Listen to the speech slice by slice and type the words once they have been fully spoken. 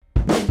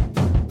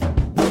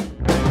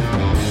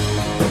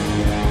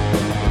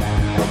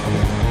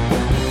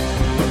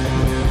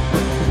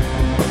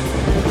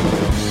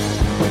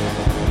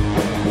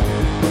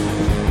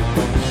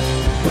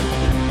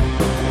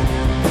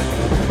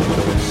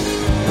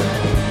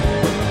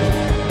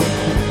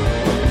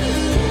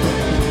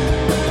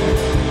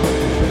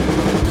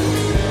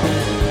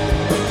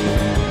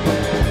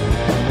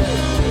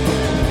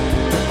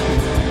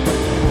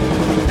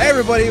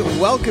everybody.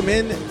 Welcome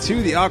in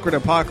to the Awkward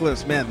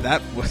Apocalypse. Man,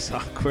 that was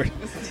awkward.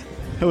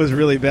 That was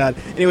really bad.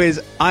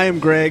 Anyways, I am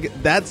Greg.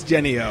 That's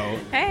Jenny O.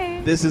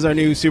 Hey. This is our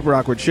new super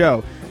awkward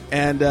show.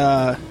 And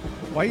why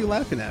are you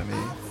laughing at me?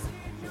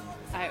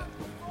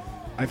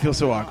 I feel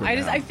so awkward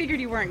now. I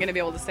figured you weren't going to be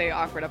able to say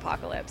Awkward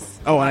Apocalypse.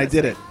 Oh, and honestly.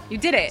 I did it. You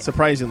did it.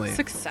 Surprisingly.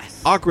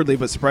 Success. Awkwardly,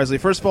 but surprisingly.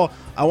 First of all,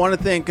 I want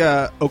to thank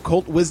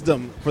Occult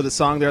Wisdom for the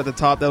song there at the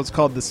top. That was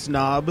called The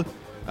Snob.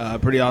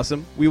 Pretty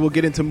awesome. We will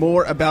get into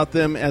more about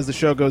them as the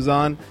show goes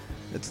on.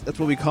 That's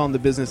what we call in the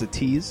business a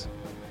tease.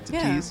 It's a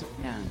tease.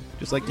 Yeah.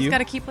 Just like you. you. Just got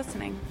to keep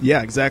listening.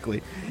 Yeah,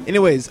 exactly.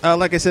 Anyways,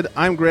 like I said,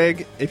 I'm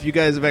Greg. If you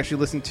guys have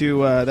actually listened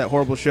to that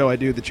horrible show I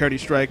do, The Charity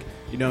Strike,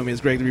 you know me as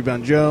Greg the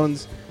Rebound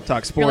Jones.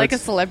 Talk sports. You're like a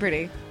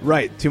celebrity.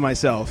 Right, to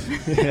myself.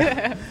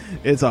 Yeah.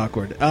 It's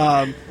awkward.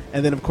 And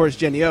then, of course,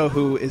 Jenny O,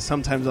 who is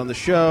sometimes on the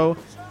show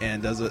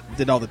and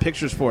did all the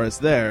pictures for us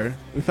there.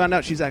 We found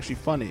out she's actually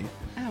funny.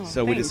 Oh,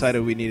 so thanks. we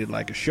decided we needed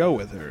like a show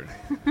with her.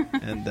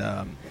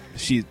 And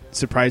she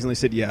surprisingly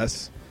said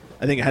yes.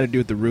 I think it had to do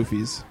with the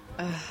roofies.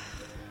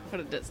 What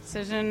a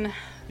decision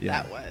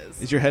that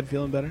was. Is your head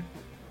feeling better?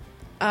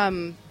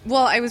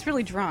 Well, I was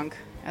really drunk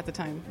at the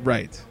time.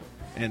 Right.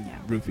 And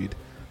roofied.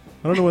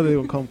 I don't know whether they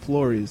would call them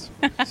flories.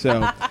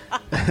 So,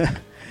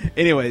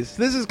 anyways,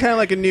 this is kind of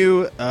like a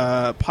new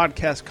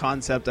podcast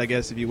concept, I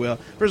guess, if you will.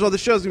 First of all, the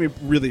show's going to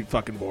be really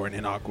fucking boring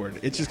and awkward.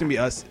 It's just going to be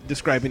us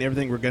describing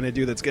everything we're going to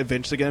do that's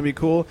eventually going to be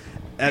cool.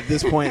 At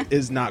this point,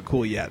 is not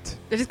cool yet.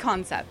 They're just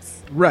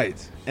concepts.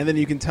 Right. And then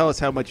you can tell us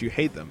how much you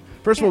hate them.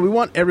 First of all, we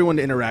want everyone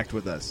to interact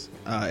with us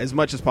as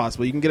much as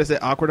possible. You can get us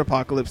at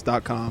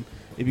awkwardapocalypse.com.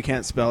 If you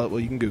can't spell it, well,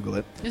 you can Google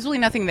it. There's really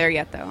nothing there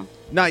yet, though.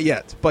 Not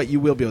yet, but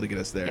you will be able to get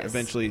us there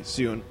eventually,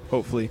 soon,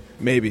 hopefully,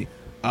 maybe.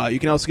 You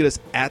can also get us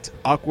at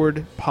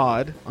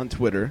AwkwardPod on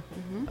Twitter,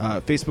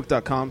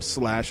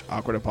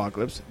 Facebook.com/Awkward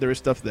Apocalypse. There is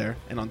stuff there,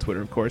 and on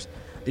Twitter, of course.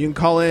 You can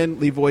call in,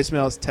 leave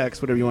voicemails,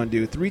 text, whatever you want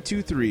to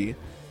do.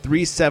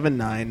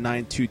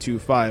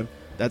 323-379-9225.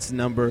 That's the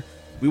number.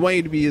 We want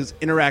you to be as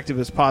interactive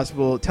as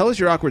possible. Tell us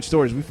your awkward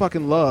stories. We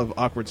fucking love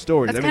awkward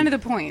stories. That's kind of the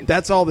point.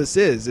 That's all this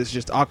is. It's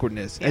just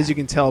awkwardness. Yeah. As you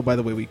can tell by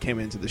the way we came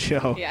into the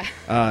show.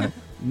 Yeah.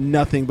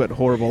 Nothing but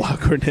horrible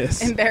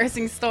awkwardness.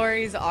 Embarrassing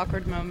stories,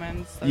 awkward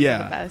moments. Those are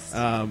the best.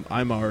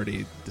 I'm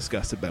already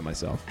disgusted by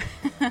myself.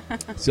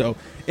 So,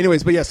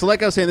 anyways, so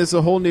like I was saying, this is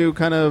a whole new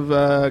kind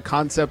of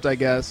concept, I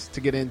guess,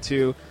 to get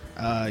into.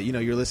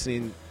 You're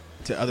listening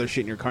to other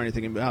shit in your car and you're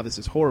thinking, wow, this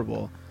is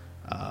horrible.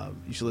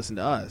 You should listen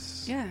to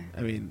us. Yeah.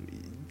 I mean,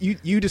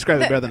 you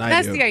describe it better than I do.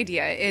 That's the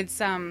idea.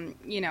 It's, when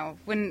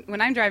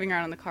I'm driving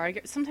around in the car,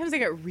 sometimes I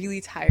get really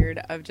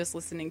tired of just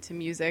listening to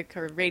music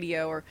or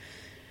radio or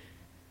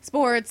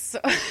sports.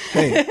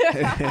 Hey,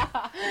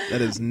 that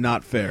is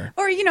not fair.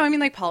 Or,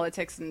 like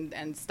politics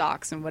and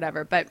stocks and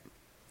whatever. But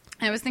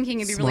I was thinking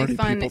it'd be really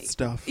fun. People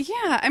stuff.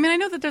 Yeah. I mean, I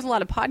know that there's a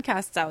lot of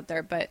podcasts out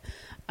there, but,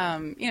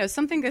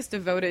 something that's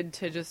devoted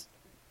to just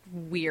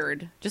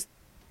weird, just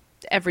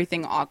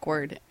everything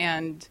awkward.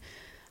 And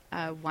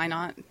why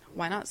not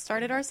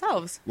start it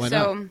ourselves? Why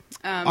not?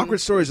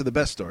 Awkward stories are the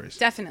best stories.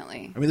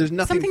 Definitely. I mean, there's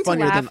nothing Something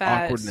funnier to than laugh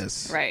at.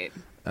 awkwardness. Right.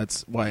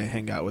 That's why I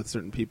hang out with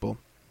certain people.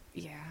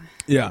 Yeah.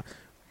 Yeah.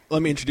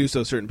 Let me introduce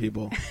those certain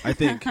people. I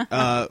think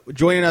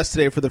joining us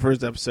today for the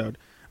first episode,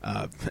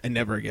 and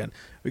never again,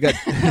 we got,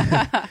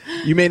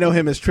 you may know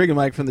him as Trigger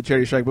Mike from the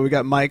Charity Strike, but we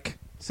got Mike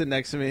sitting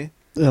next to me.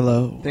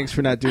 Hello. Thanks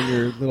for not doing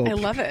your little... I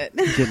love it.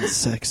 Getting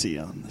sexy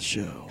on the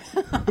show.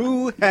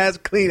 Who has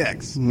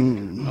Kleenex?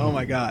 Oh,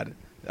 my God.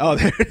 Oh,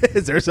 there it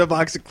is. There's a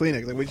box of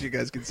Kleenex. I wish you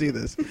guys could see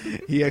this.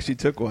 He actually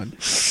took one.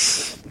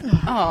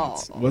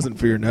 Oh. It wasn't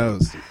for your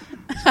nose.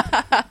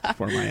 It's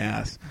for my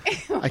ass.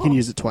 I can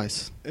use it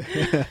twice.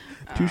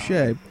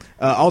 Touche.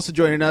 Also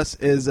joining us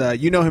is,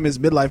 you know him as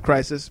Midlife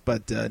Crisis,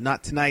 but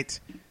not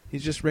tonight.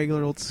 He's just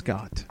regular old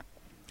Scott.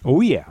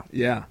 Oh, yeah.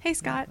 Yeah. Hey,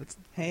 Scott.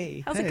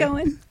 Hey. How's it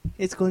going?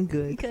 It's going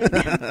good.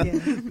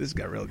 This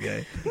got real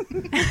gay.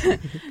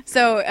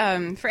 So,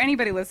 for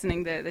anybody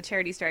listening, the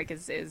Charity Strike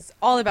is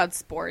all about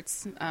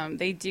sports.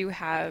 They do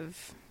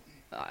have,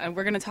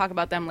 we're going to talk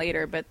about them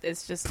later, but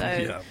it's just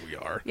yeah, we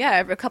are.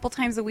 Yeah, a couple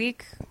times a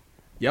week.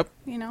 Yep.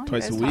 you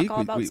Twice a guys week. talk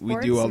all about We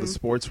do all the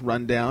sports, sports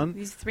rundown.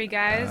 These three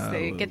guys,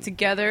 they get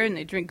together and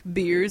they drink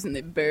beers and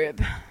they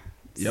burp.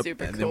 Yep.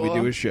 Super and cool. then we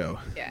do a show.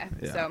 Yeah.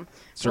 Yeah. So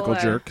Circle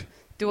we'll, jerk.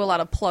 Do a lot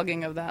of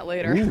plugging of that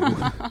later. Ooh,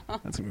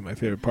 that's gonna be my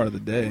favorite part of the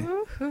day.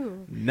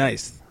 Woo-hoo.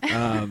 Nice.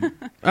 All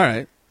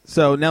right.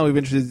 So now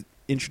we've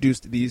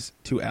introduced these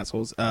two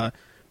assholes.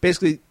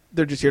 Basically,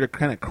 they're just here to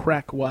kind of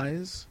crack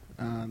wise.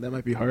 That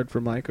might be hard for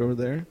Mike over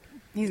there.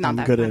 He's not I'm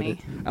that good at funny. it.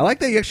 I like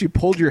that you actually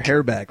pulled your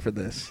hair back for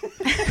this.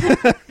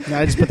 No,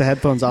 I just put the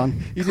headphones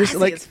on. You just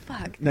Classy as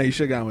fuck. No, you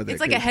should have gone with it.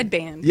 It's like a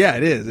headband. Yeah,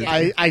 it is.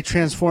 Yeah. I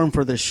transformed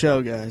for this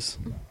show, guys.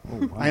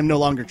 I am no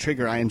longer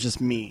Trigger. I am just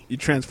me. You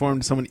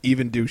transformed to someone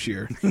even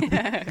douchier.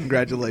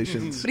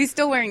 Congratulations. But he's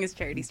still wearing his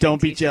Charity Strike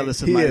Don't be t-shirt.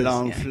 jealous of He my is.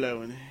 long Yeah.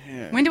 flowing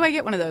hair. When do I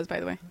get one of those, by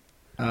the way?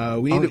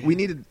 We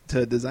needed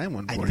to design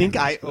one for I him. think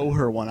I owe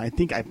her one. I'm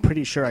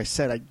pretty sure I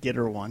said I'd get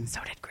her one. So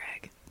did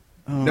Greg.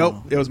 Nope,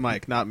 it was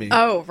Mike, not me.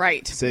 Oh,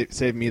 right.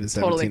 Save me the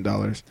Totally.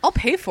 $17. I'll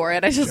pay for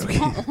it. I just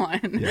want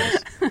one.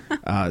 Yes.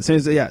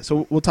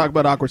 So we'll talk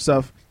about awkward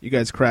stuff. You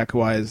guys crack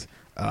wise.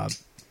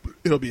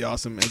 It'll be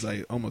awesome. As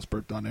I almost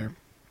burped on air.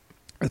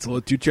 That's a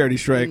little too charity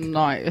strike.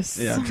 Nice.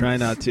 Yeah, try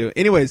not to.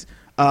 Anyways,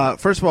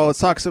 first of all, let's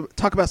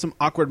talk about some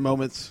awkward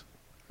moments.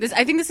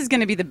 I think this is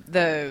going to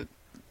be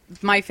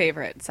my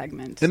favorite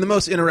segment. And the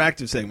most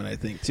interactive segment, I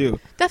think, too.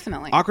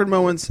 Definitely. Awkward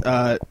moments.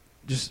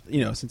 Just,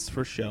 since the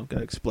first show,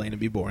 gotta explain and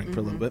be boring for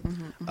a little bit.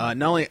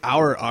 Not only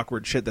our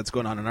awkward shit that's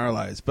going on in our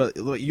lives, but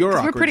your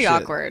awkward we're pretty shit.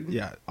 awkward.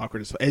 Yeah,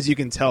 awkward as you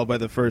can tell by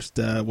the first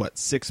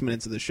 6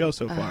 minutes of the show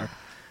so far.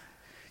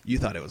 You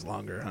thought it was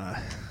longer, huh?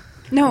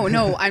 No,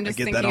 I'm just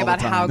I get that thinking all about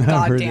the how time.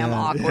 goddamn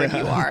awkward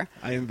you are.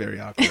 I am very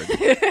awkward.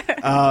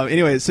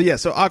 Anyways,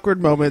 so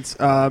awkward moments.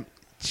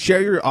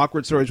 Share your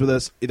awkward stories with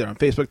us, either on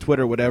Facebook,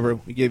 Twitter, whatever.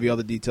 We gave you all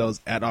the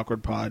details at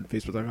AwkwardPod,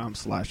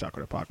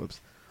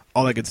 Facebook.com/AwkwardApocalypse,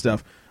 all that good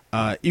stuff.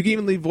 You can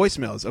even leave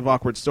voicemails of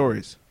awkward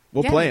stories.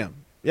 We'll play them.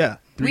 Yeah.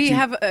 We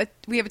have a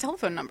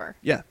telephone number.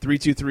 Yeah,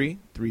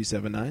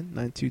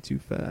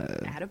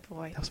 323-379-9225.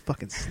 Attaboy. That was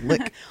fucking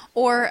slick.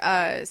 Or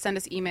send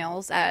us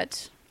emails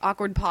at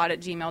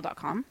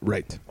awkwardpod@gmail.com.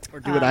 Right. Or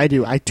do what I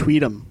do. I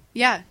tweet them.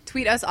 Yeah,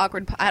 tweet us at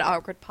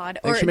awkwardpod.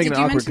 Or for did making you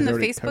it awkward mention 'cause I the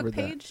already Facebook covered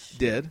that. page?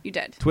 Did. You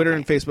did. Twitter Okay.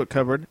 and Facebook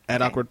covered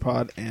at Okay.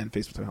 AwkwardPod and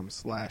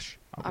Facebook.com/AwkwardApocalypse.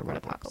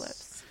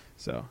 Awkward-apocalypse.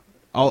 So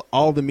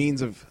all the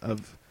means of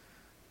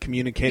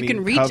communicating You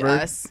can reach covered.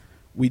 us.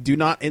 We do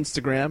not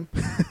Instagram.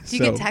 Do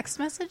you get text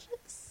messages?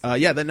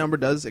 Yeah, that number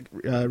does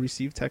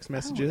receive text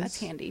messages. Oh, that's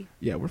handy.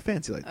 Yeah, we're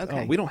fancy like that.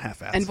 Okay. Oh, we don't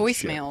half-ass And this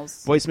shit.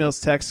 voicemails.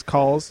 Voicemails, texts,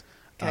 calls.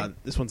 Okay.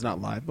 This one's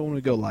not live, but when we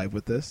go live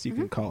with this, you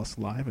can call us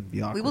live and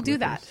be awkward. We will do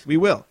with that. us. We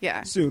will.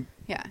 Yeah. Soon.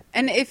 Yeah.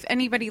 And if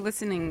anybody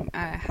listening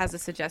has a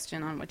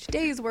suggestion on which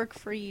days work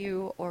for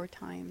you or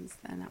times,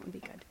 then that would be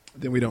good.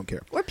 Then we don't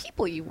care. Or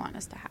people you want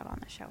us to have on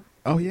the show.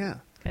 Oh, yeah.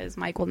 Because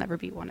Mike will never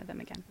be one of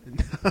them again.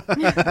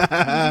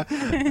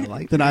 I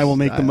like Then I will this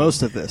make the style.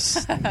 most of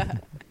this.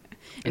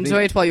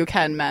 Enjoy it while you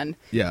can, man.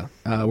 Yeah.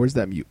 Where's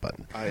that mute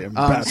button? I am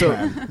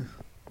Batman.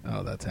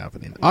 Oh, that's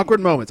happening. Awkward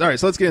moments. All right,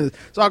 so let's get into this.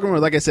 So awkward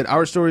moments. Like I said,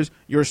 our stories,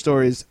 your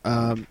stories.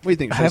 What do you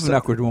think? I have an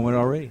awkward moment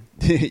already.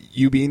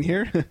 You being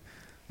here?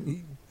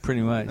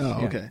 Pretty much. Oh,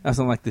 yeah. okay. I was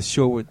on like this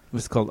show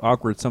was called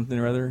Awkward something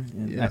or other,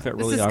 and Yeah. I felt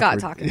This really is awkward.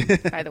 Scott talking,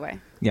 by the way.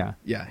 Yeah.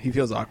 Yeah, he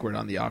feels awkward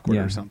on the awkward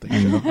Yeah. or something.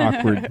 I'm show.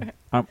 awkward.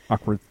 I'm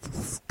awkward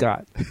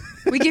Scott.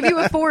 We give you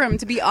a forum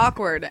to be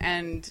awkward,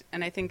 and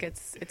I think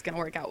it's going to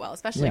work out well,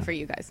 especially Yeah. for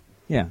you guys.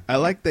 Yeah. I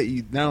like that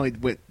you not only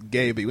went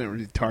gay, but you went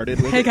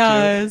retarded with Hey, it, too.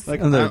 guys.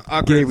 Like, I'm the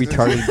awkward gay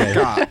retarded guy.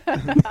 Scott.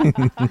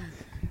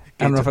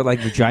 I don't know if I like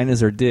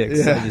vaginas or dicks.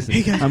 Yeah. I just,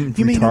 Hey guys, I'm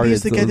you may know retarded,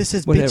 he's the guy so that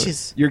says whatever.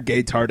 bitches. You're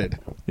gay-tarded.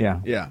 Yeah.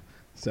 Yeah.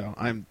 So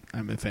I'm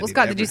offended. Well,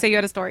 Scott, did you say you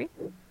had a story?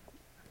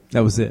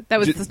 That was it. That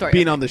was Ju- the story.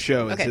 Being on the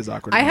show is Okay. his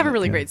awkward I have a moment.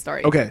 really Yeah. great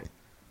story. Okay.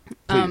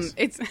 Please.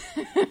 It's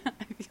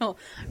I feel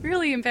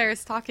really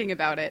embarrassed talking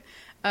about it.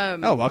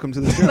 Oh, welcome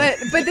to the show.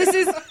 But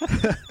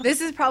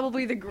this is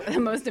probably the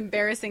most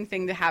embarrassing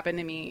thing to happen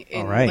to me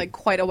in All right. like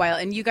quite a while,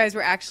 and you guys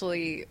were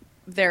actually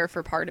there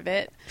for part of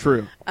it.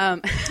 True.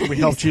 We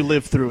helped you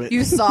live through it.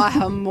 You saw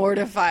how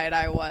mortified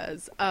I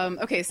was.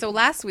 Okay, so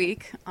last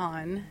week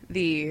on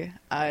the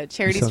Charity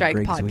You saw Strike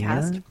Greg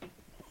podcast. Zwiener?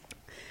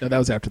 No, that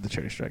was after the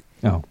charity strike.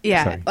 Oh.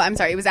 Yeah, Sorry. I'm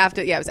sorry. It was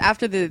after. Yeah, it was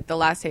after the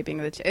last taping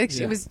of the. It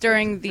Yeah. was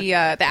during the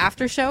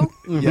after show,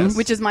 Yes.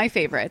 which is my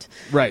favorite.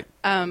 Right.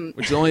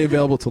 Which is only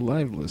available to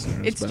live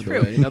listeners. It's by true.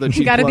 The way. Another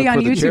cheap Gotta plug be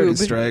on for the charity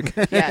YouTube. strike.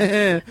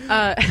 Yeah.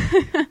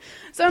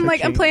 So I'm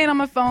Cha-ching. playing on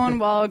my phone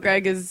while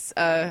Greg is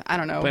I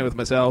don't know, Playing with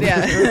myself.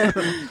 yeah,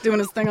 doing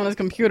his thing on his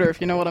computer,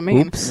 if you know what I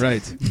mean. Oops.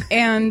 Right.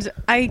 And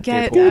I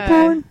get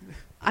Gay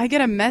I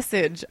get a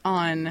message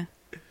on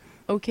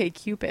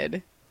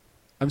OkCupid.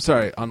 I'm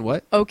sorry. On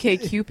what?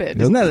 OkCupid.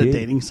 Isn't that a Okay.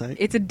 dating site?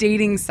 It's a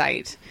dating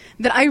site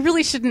that I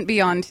really shouldn't be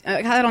on.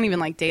 I don't even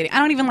like dating. I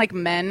don't even like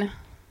men.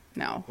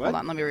 No, What? hold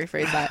on. Let me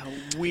rephrase that.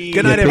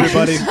 Good night,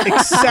 everybody.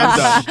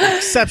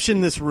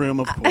 Exception this room,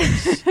 of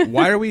course.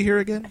 Why are we here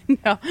again?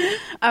 No,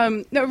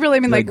 really. I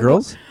mean, Like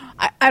girls?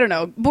 I don't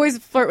know. Boys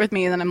flirt with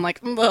me, and then I'm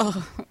like,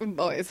 ugh,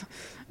 boys.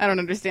 I don't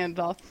understand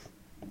it all.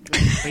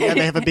 But yeah,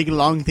 they have a big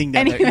long thing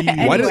down Anyway.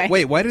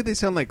 there. Why do they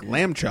sound like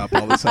lamb chop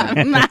all of a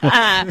sudden?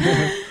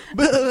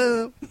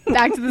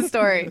 Back to the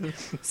story.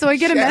 So I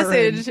get a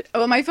Sharon. message.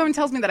 Oh, my phone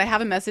tells me that I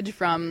have a message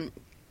from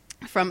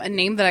a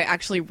name that I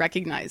actually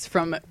recognize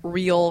from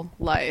real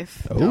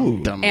life.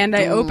 Oh. And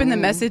I open the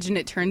message, and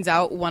it turns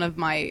out one of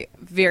my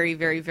very,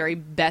 very, very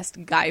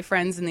best guy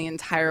friends in the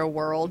entire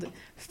world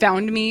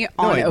found me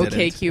on I didn't.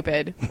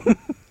 OkCupid.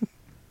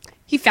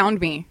 He found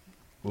me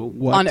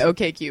What? on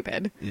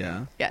OkCupid.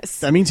 Yeah. Yes.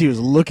 That means he was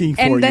looking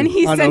for you. And then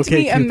he on sent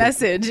me a OkCupid.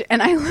 message,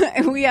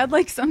 and we had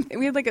like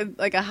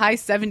a high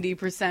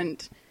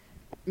 70%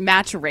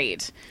 match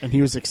rate. And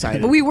he was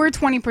excited. But we were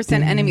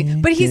 20% enemy.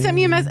 But he sent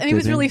me a message, and it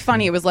was really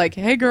funny. It was like,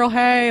 "Hey girl,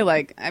 hey!"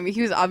 Like, I mean,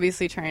 he was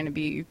obviously trying to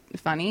be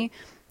funny,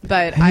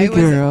 but Hey,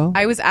 girl.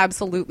 I was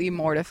absolutely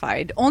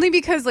mortified. Only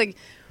because like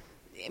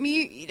I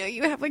mean,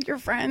 you have like your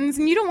friends,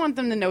 and you don't want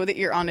them to know that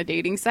you're on a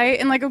dating site.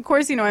 And like, of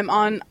course, I'm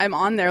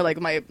on there like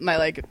my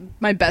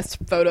best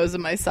photos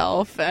of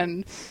myself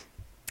and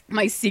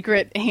my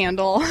secret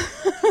handle.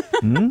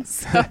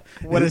 So,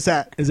 What is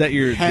that? Is that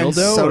your Han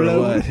dildo Solo? or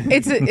what?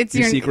 it's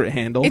your secret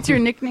handle? It's your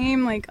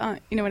nickname, like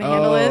you know what a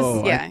handle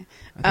is? Yeah.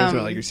 I thought it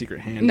was like your secret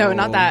handle. No,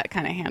 not that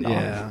kind of handle.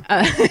 Yeah.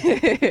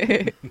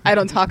 I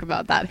don't talk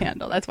about that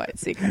handle. That's why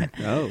it's secret.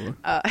 Oh.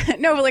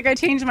 No, but like I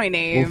changed my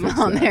name We'll fix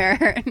on that.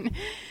 there.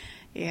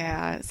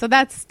 Yeah, so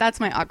that's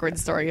my awkward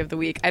story of the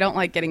week. I don't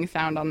like getting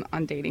found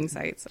on dating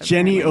sites.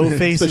 Jenny apparently.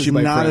 O-Face is Especially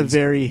by not friends. a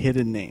very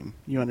hidden name.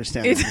 You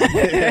understand?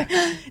 that?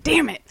 It's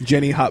damn it.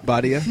 Jenny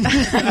Hotbodia.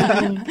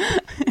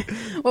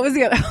 What was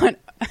the other one?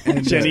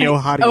 And, Jenny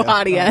Ohadia.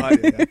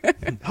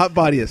 Ohadia.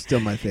 Hotbodia is still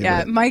my favorite.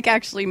 Yeah, Mike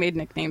actually made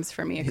nicknames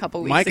for me a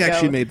couple weeks Mike ago.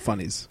 actually made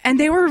funnies. and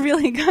they were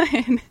really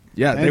good.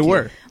 Yeah, Thank they you.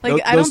 were. Like,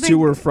 those I don't those two think-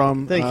 were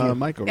from Thank you.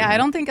 Mike over Yeah, here. I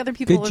don't think other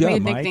people Good have job,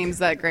 made Mike. nicknames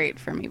that great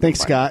for me. Thanks,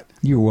 before. Scott.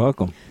 You're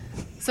welcome.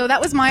 So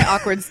that was my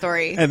awkward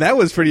story. And that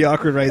was pretty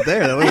awkward right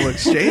there. That little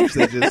exchange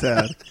they just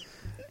had.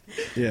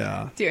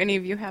 Yeah. Do any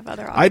of you have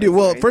other awkward I do.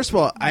 Well, stories? first of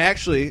all, I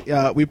actually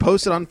we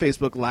posted on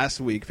Facebook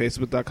last week,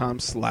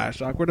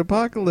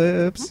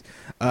 facebook.com/awkwardapocalypse,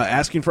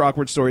 asking for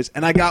awkward stories,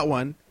 and I got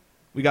one.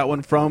 We got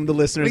one from the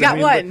listeners. We got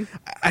one.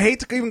 I hate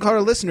to even call her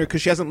a listener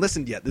because she hasn't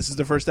listened yet. This is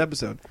the first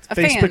episode. A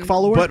Facebook fan.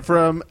 follower. But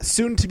from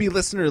soon-to-be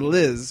listener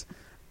Liz,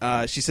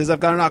 she says, "I've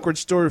got an awkward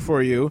story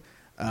for you."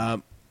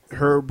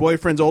 Her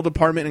boyfriend's old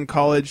apartment in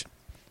college,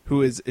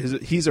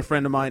 he's a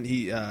friend of mine.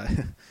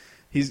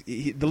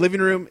 The living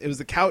room. It was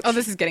the couch. Oh,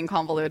 this is getting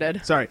convoluted.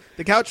 Sorry,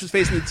 the couch was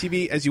facing the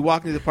TV. As you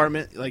walk into the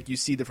apartment, like you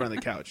see the front of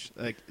the couch,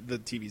 like the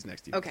TV's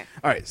next to you. Okay.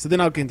 All right. So then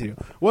I'll continue.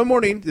 One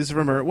morning, this is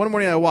from her. One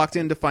morning, I walked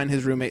in to find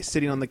his roommate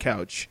sitting on the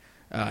couch,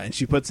 and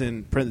she puts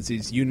in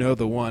parentheses, "You know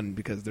the one,"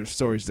 because there's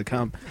stories to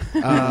come,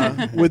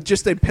 with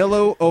just a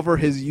pillow over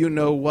his you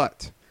know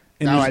what.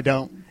 And No, his- I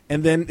don't.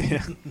 And then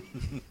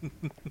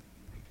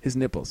his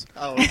nipples.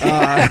 Oh,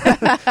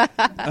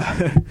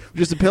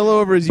 Just a pillow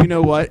over his you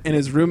know what, and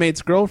his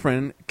roommate's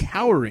girlfriend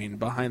cowering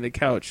behind the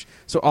couch.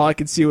 So all I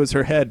could see was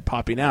her head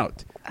popping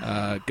out.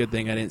 Good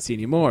thing I didn't see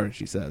any more,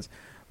 she says.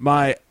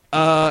 My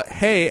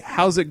hey,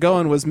 how's it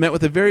going was met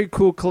with a very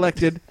cool,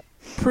 collected,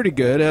 pretty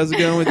good. How's it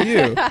going with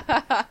you?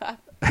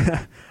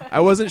 I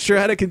wasn't sure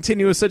how to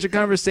continue with such a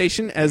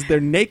conversation as their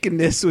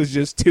nakedness was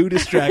just too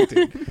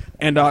distracting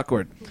and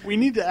awkward. we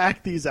need to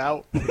act these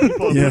out.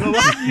 People Yeah. on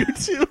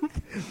YouTube.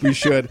 We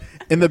should.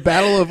 In the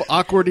battle of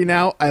awkwarding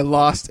out, I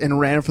lost and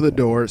ran for the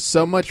door.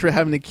 So much for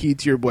having a key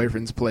to your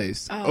boyfriend's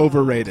place.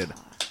 Overrated.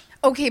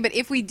 Okay, but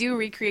if we do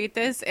recreate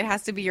this, it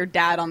has to be your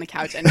dad on the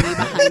couch and me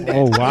behind it.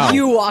 Oh, wow.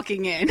 You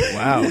walking in.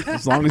 Wow.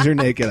 As long as you're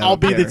naked, I I'll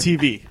don't be the care.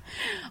 TV.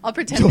 I'll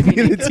pretend Don't to be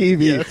be the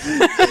naked.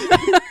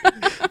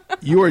 TV.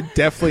 You are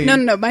definitely.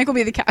 No, Mike will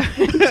be the couch.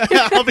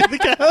 I'll be the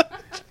couch.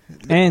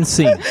 And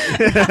scene.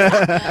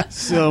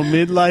 So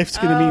midlife's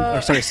gonna be,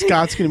 or sorry,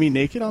 Scott's gonna be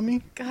naked on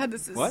me. God,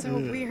 this is What? so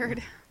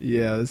weird.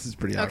 Yeah, this is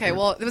pretty awkward. Okay,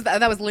 well,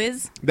 that was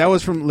Liz. That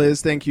was from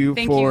Liz. Thank you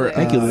Thank for you, Liz.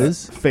 Thank you,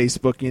 Liz.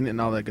 Facebooking and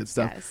all that good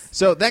stuff. Yes.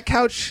 So that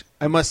couch,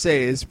 I must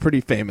say, is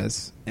pretty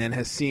famous and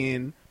has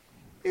seen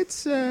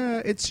its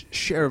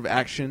share of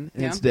action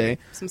in Yeah. its day.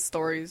 Some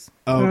stories.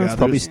 Oh, it's God,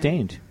 probably there's-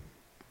 stained.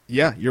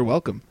 Yeah, you're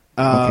welcome.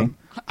 Okay.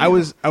 I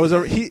was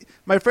over.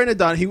 My friend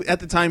Adon. At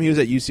the time he was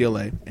at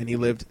UCLA and he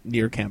lived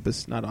near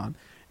campus, not on.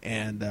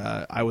 And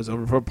I was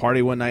over for a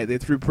party one night. They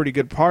threw pretty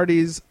good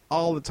parties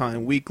all the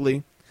time,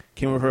 weekly.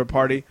 Came over for a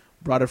party.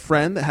 Brought a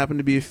friend that happened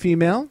to be a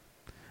female.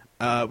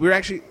 We were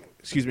actually,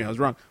 excuse me, I was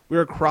wrong. We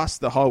were across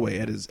the hallway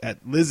at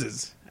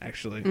Liz's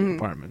actually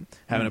apartment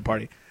having a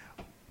party.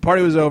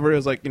 Party was over. It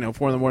was like 4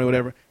 in the morning,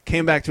 whatever.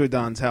 Came back to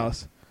Adon's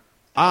house.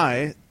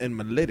 I and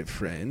my lady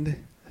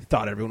friend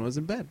thought everyone was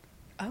in bed.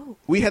 Oh.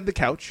 We had the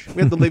couch.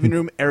 We had the living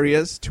room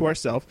areas to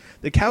ourselves.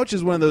 The couch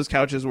is one of those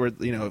couches where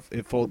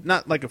it folds,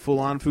 not like a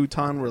full-on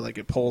futon where like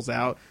it pulls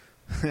out.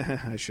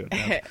 I should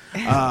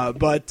have,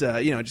 but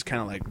just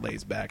kind of like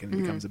lays back and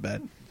becomes a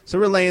bed. So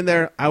we're laying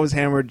there. I was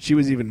hammered. She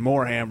was even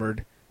more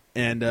hammered,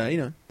 and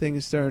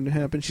things started to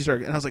happen. She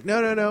started, and I was like,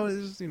 no,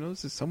 this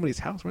is somebody's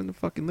house. We're in the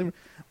fucking living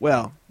room.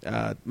 Well,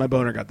 my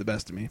boner got the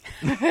best of me.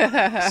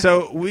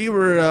 So we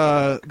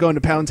were going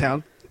to Pound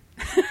Town.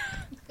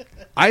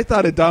 I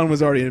thought Adon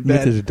was already in You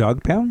went to bed. the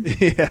dog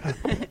pound? Yeah.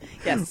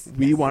 Yes.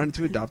 We wanted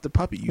to adopt a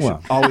puppy. You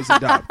Well. should always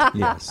adopt.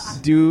 Yes.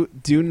 Do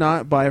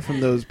not buy from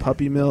those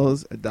puppy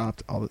mills.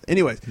 Adopt all.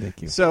 Anyways,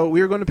 Thank you. so we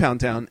were going to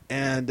Pound Town,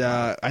 and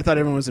I thought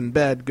everyone was in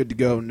bed, good to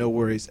go, no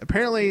worries.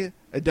 Apparently,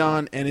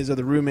 Adon and his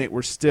other roommate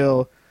were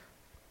still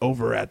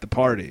over at the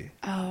party,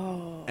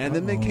 Oh. and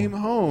then they came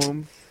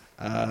home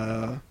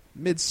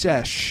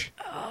mid-sesh,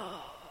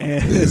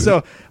 and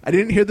so I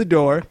didn't hear the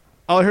door.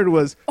 All I heard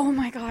was, Oh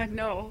my God,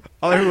 no.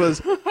 "Oh."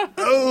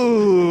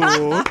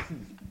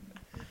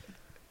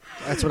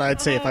 That's what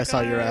I'd say if I saw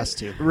your ass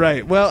too.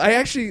 Right. Well, I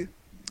actually,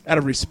 out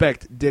of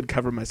respect, did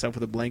cover myself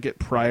with a blanket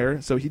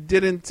prior, so he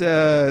didn't.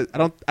 I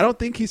don't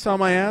think he saw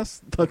my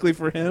ass. Luckily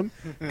for him,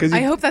 because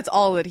I hope that's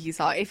all that he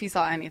saw, if he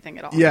saw anything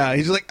at all. yeah,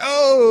 he's just like,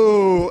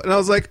 oh, and I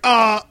was like,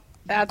 ah,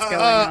 That's going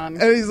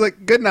on. and he's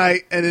like, good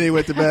night, and then he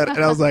went to bed,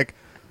 and I was like,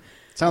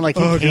 Sounded like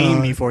he Oh, came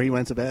God. before he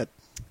went to bed.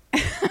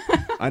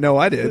 I know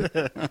I did,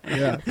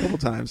 yeah, a couple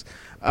times.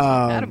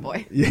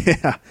 Attaboy.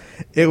 Yeah,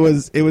 it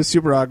was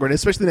super awkward,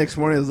 especially the next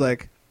morning. I was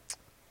like,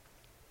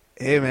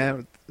 hey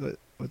man,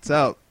 what's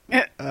up?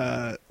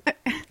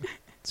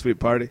 Sweet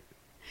party.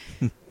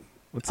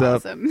 What's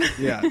Awesome. up?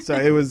 Yeah. So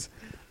it was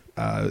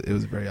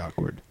very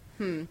awkward.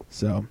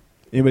 So,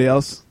 anybody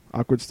else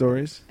awkward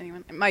stories?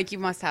 Anyone? Mike, you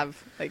must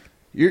have, like...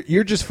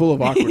 You're just full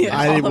of awkwardness. Yeah.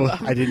 I all didn't, of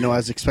them. I didn't know I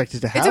was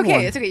expected to have It's okay.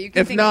 one. It's okay. You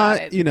can If think about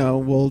not,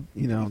 it. we'll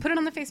Put it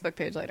on the Facebook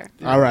page later.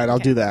 All right, I'll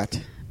Okay. do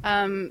that.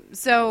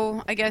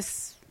 So I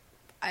guess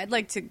I'd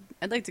like to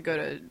go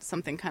to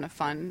something kind of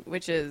fun,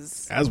 which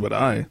is as would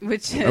I.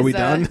 Are we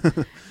done?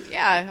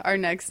 Yeah, our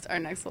next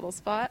little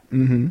spot.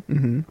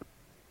 Mm-hmm.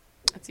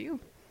 That's you.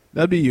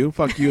 That'd be you.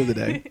 Fuck you of the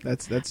day.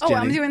 That's Oh, Jenny.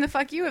 I'm doing the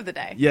fuck you of the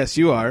day. Yes,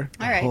 you are.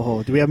 All right.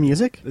 Oh, do we have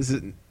music? This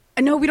is.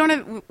 No, we don't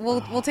have.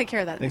 We'll take care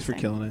of that. Thanks next for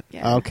time. killing it.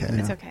 Yeah. Okay.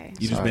 It's Yeah. okay.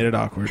 You just Sorry. made it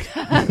awkward.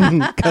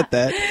 Cut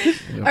that.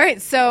 All right.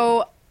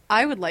 So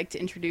I would like to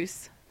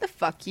introduce the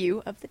fuck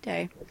you of the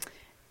day.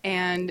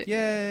 And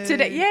Yay!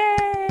 today,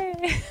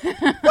 yay!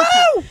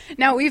 Woo!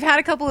 Now we've had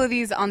a couple of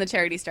these on the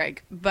charity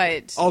strike,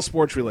 but All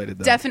sports related,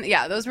 though. definitely,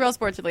 yeah, those were all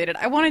sports related.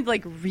 I wanted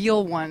like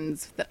real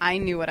ones that I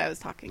knew what I was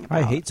talking about.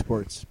 I hate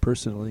sports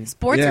personally.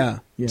 sports. Yeah.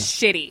 Are Yeah.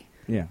 shitty.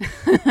 Yeah.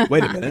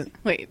 Wait a minute.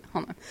 Wait,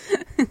 hold on.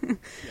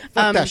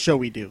 Fuck that show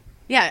we do.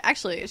 Yeah,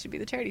 actually, it should be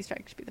the charity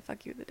strike. It should be the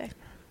fuck you of the day.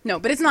 No,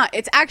 but it's not.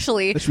 It's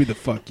actually That should be the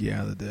fuck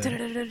yeah of the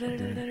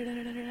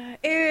day.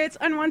 it's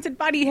unwanted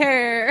body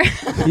hair.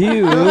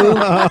 You.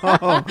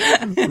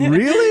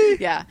 Really?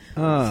 Yeah.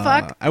 Fuck.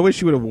 Fuck I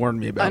wish you would have warned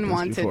me about this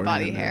unwanted beforehand.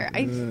 body hair.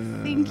 I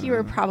think you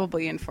were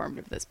probably informed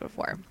of this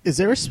before. Is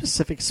there a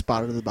specific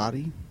spot of the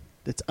body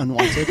that's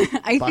unwanted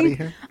I body think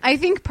hair? I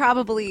think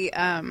probably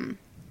Or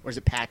is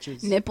it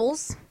patches?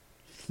 nipples.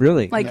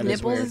 Really? Like That is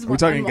nipples weird. is Are we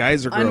talking one-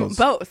 guys or girls?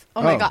 both.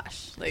 Oh my Oh.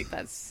 gosh. Like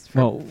that's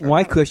Well,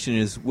 my question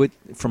is, what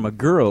from a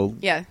girl?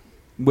 yeah.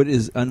 What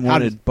is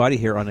unwanted does- body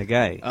hair on a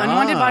guy?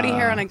 Unwanted body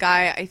hair on a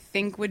guy I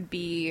think would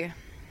be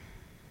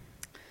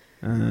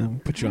Put you I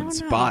on the don't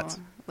spot.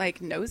 know,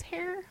 like nose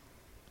hair.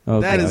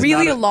 Okay. That is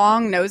Really not a-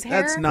 long nose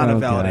hair. That's not a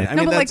Okay. valid. I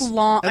no, mean, but like that's,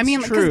 long. I that's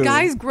mean, true. because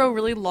guys grow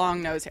really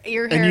long nose hair.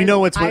 Ear hair, And you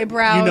know it's when,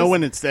 eyebrows. you know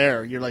when it's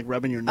there. You're like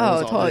rubbing your nose.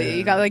 Oh, all totally. day.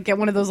 You got to like get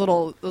one of those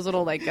little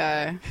like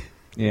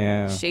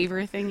yeah.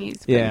 shaver thingies.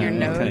 Put Yeah. in your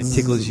Kind of nose.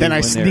 tickles you. Then I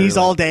when they're, sneeze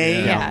all like,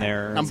 day. Yeah. down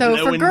there. I'm So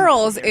for blowing-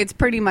 girls, it's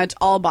pretty much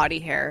all body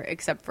hair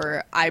except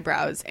for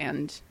eyebrows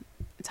and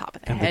the top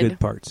of the and the head. good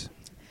parts.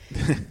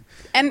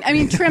 And I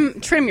mean,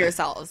 trim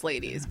yourselves,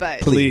 ladies. But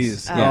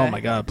Please. Uh, Oh my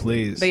God,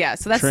 please. But yeah,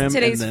 so that's Trim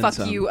today's and then fuck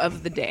some. you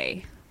of the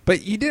day.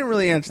 But you didn't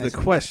really answer the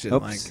question.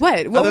 Oops.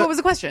 Like, What? What Other- was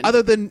the question?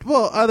 other than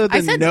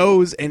said-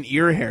 nose and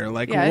ear hair,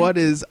 like Yeah. what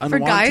is For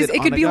unwanted guys, it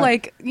on could a be guy?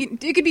 like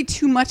it could be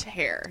too much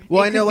hair.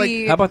 Well, It I know, could like,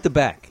 be, How about the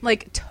back?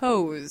 like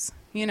toes.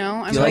 You know,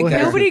 I'm You like like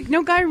that?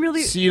 no guy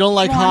really. So you don't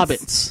like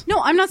wants- hobbits? No,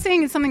 I'm not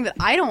saying it's something that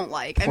I don't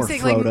like. Poor I'm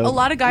saying like Frodo. a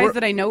lot of guys We're-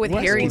 that I know with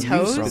What? hairy Well, you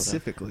toes.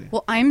 specifically.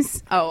 Well,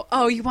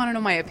 oh, you want to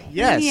know my opinion?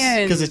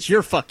 Yes, because it's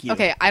your fuck you.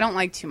 Okay, I don't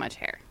like too much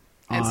hair.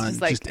 It's On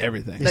just like just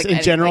everything. Just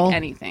in general? like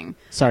anything.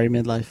 Sorry,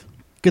 midlife.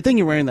 Good thing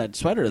you're wearing that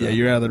sweater, though. Yeah,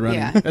 you're out of the running.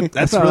 Yeah.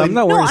 That's No, really. I'm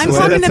not No, wearing I'm a talking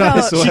sweater. That's not a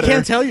about. She sweater.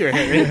 can't tell your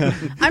hair.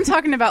 I'm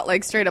talking about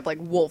like straight up like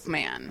wolf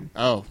man.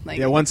 Oh. Like,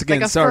 Yeah, once again,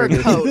 like a sorry.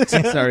 fur coat.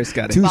 Sorry,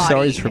 Scotty. Two body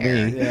sorries for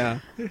hair. me. Yeah.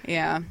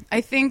 Yeah,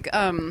 I think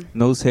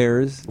Nose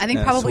hairs.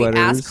 probably sweaters.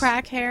 ass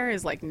crack hair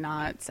is like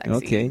not sexy.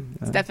 Okay.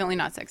 It's definitely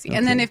not sexy. okay.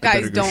 And then if I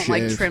better guys go don't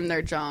like shave. trim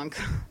their junk,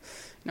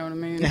 know what I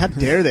mean? How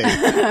dare they?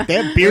 They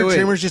have beard Wait.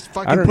 trimmers. Just I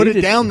fucking don't put need it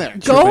to- down there.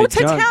 Go My to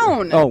junk.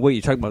 town. Oh wait,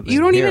 you're talking about the You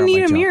don't hair even on need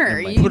my a junk. mirror.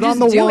 Never mind. You Put on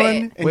the just do one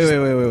it. and Wait, just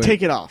wait.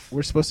 take it off.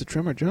 We're supposed to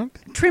trim our junk?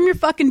 Trim your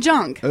fucking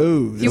junk.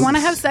 Oh. If you want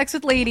to have sex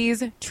with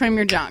ladies, trim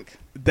your junk.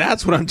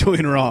 That's what I'm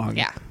doing wrong.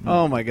 Yeah.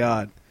 Oh my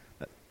God.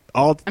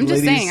 All I'm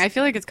just ladies, saying. I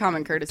feel like it's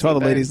common courtesy. to all the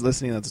but- ladies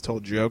listening, that's a total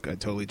joke. I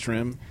totally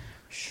trim.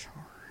 Sure.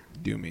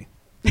 Do me.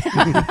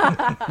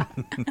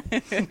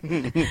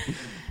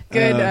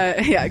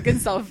 Good,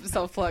 good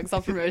self plug,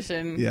 self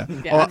promotion. Yeah.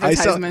 yeah Oh,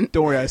 advertisement.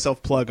 don't worry, I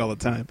self plug all the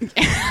time.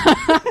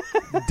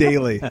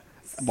 Daily.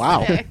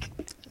 Wow. Sick.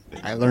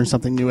 I learn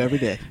something new every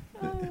day.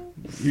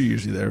 You're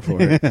usually there for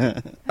it.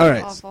 All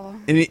right. Awful.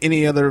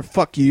 Any other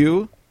fuck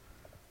you?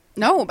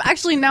 No, but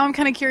actually, now I'm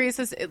kind of curious.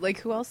 Like,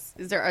 who else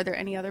is there? Are there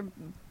any other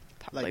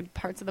like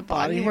parts of the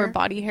body, body where hair?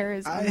 body hair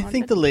is? I unwanted?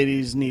 think the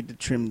ladies need to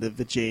trim the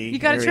vajay. you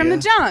got to area. trim the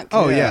junk.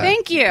 Oh, yeah.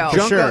 Thank you.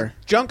 Junk- Sure.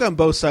 Junk on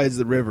both sides of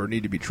the river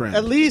need to be trimmed.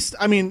 At least,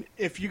 I mean,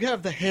 if you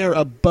have the hair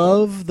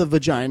above the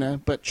vagina,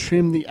 but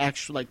trim the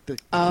actual, like the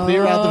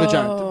clear out the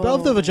vagina.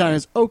 Above the vagina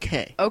is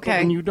okay. Okay. But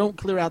when you don't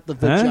clear out the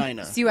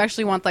vagina, So you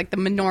actually want like the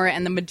menorah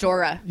and the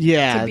majora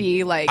yeah, to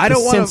be like I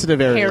don't wanna- sensitive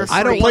areas. hair-free.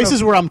 I don't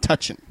places where I'm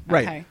touching.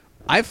 Right. Okay.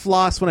 I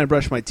floss when I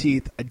brush my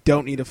teeth. I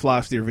don't need to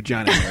floss with your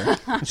vagina hair.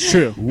 It's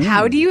true.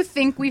 How do you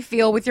think we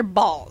feel with your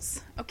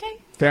balls? Okay.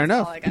 Fair That's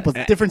enough. all I gotta But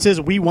the difference is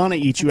we want to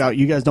eat you out.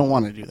 You guys don't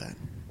want to do that.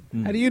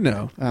 How do you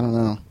know? I don't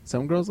know.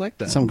 Some girls like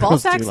that. Some Ball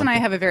girls do sacks like and I that.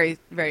 have a very,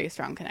 very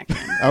strong connection.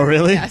 Oh,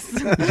 really? Yes.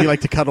 Do you like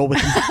to cuddle with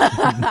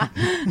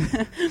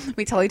them?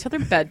 We tell each other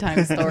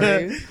bedtime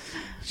stories.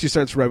 She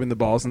starts rubbing the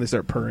balls and they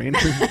start purring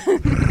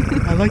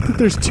I like that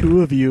there's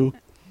two of you.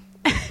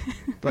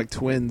 like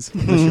twins.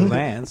 Mr.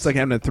 Lance. It's like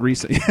having a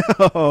threesome.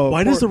 Oh,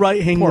 Why does the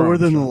right hang poor lower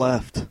than the Armstrong.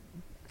 left?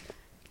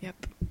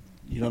 Yep.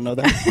 You don't know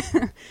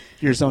that?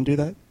 Yours don't do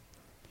that?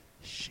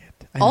 Shit.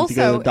 I need to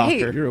go to Also, the doctor.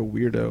 hey, You're a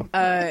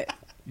weirdo.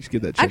 You should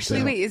get that checked actually,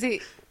 out.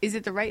 wait, is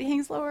it the right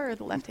hangs lower or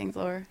the left hangs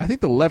lower? I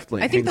think the left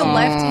leg. I think the hangs-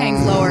 left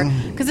hangs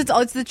lower because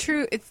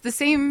it's the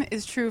same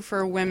is true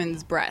for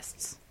women's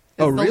breasts.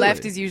 Oh, The really?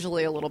 left is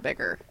usually a little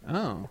bigger.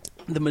 Oh,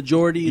 The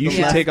majority, you the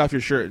should left- take off your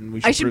shirt and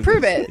we should. I should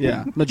prove this. it.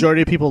 Yeah,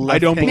 majority of people left I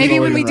don't hang believe Maybe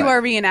lower when we than do right.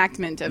 our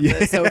reenactment of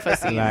the sofa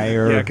scene.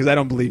 Liar. yeah, because I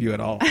don't believe you at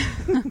all.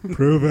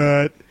 Prove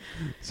it.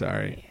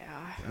 Sorry.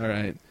 Yeah. All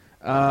right.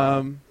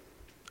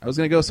 I was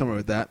gonna go somewhere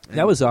with that.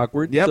 That was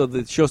awkward. Yep. So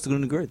the show's still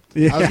doing good. I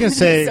was going to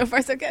say, So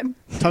far, so good.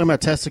 talking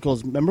about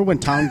testicles, remember when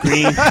Tom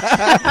Green...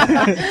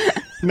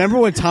 Remember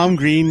when Tom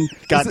Green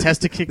got this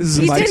testicular is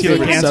He my did. He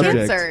favorite had subject.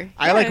 cancer.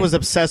 I Yeah. was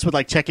obsessed with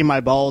checking my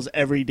balls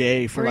every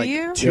day for Were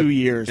you? 2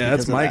 years. Yeah,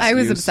 that's because of my that. I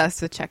was excuse.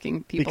 obsessed with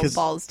checking people's Because-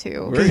 balls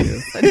too. Were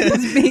you? But it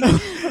was me.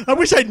 I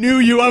wish I knew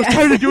you. I was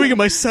tired of doing it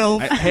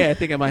myself. Hey, I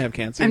think I might have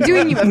cancer. I'm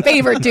doing you a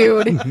favor,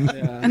 dude.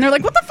 And they're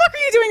like, "What the fuck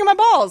are you doing in my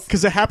balls?"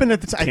 Because it happened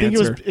at the I think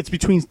Cancer. it's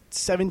between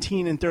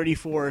 17 and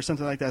 34 or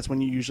something like that's when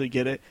you usually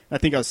get it. I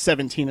think I was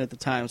 17 at the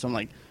time, so I'm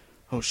like,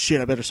 oh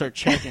shit, I better start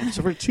checking.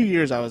 So for 2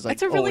 years I was like,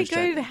 That's a really always good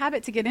checking.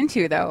 habit to get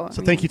into, though.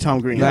 So thank you, Tom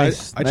Green. Yeah,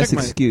 Nice, I nice check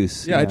my-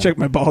 excuse. Yeah, I check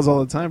my balls all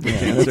the time for Yeah,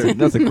 cancer.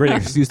 that's a great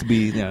excuse to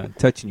be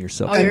touching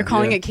yourself. Oh, you're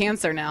calling Yeah. it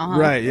cancer now, huh?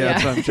 Right. Yeah,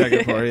 that's what I'm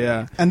checking for.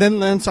 Yeah. And then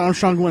Lance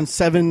Armstrong won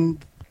 7,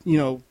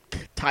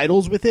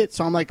 titles with it.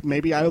 So I'm like,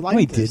 maybe I like No,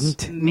 he this.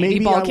 didn't. Maybe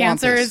I ball want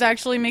cancer this. is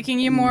actually making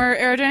you more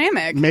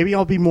aerodynamic. Maybe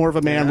I'll be more of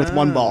a man with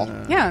one ball.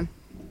 Yeah.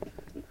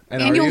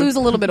 And are you'll you? lose a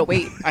little bit of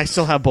weight. I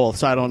still have both,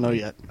 so I don't know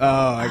yet. Oh,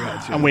 I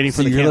got you. I'm waiting So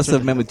for the you're less cancer.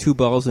 of a man with 2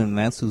 balls and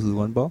Lance who's with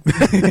 1 ball?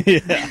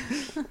 Yeah.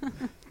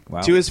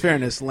 Wow. To his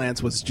fairness,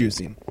 Lance was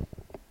juicing.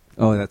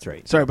 Oh, that's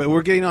right. Sorry, but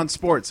we're getting on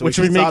sports, so Which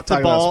we should would make stop the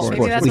talking about ball- sports.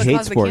 Maybe that's We what hate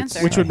caused the sports.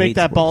 cancer. Which would I make hate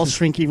that ball sports.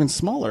 shrink even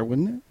smaller,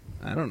 wouldn't it?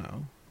 I don't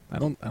know. I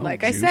don't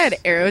Like I juice. said, Oh,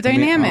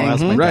 aerodynamic.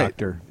 that's my Right.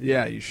 doctor.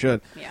 Yeah, you should.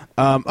 Yeah.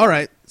 All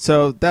right.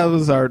 So that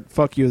was our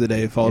fuck you of the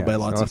day, followed by Yeah,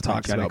 lots so of that's my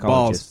talks about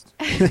balls.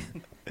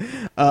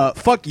 gynecologist.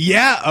 Fuck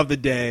yeah of the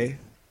day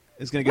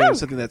is going to go Woo. into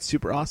something that's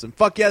super awesome.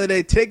 Fuck yeah of the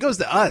day today goes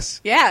to us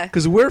Yeah.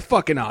 because we're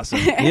fucking awesome.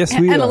 Yes,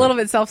 we and are. a little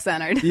bit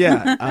self-centered.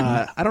 Yeah.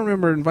 I don't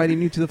remember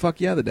inviting you to the fuck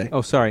yeah of the day.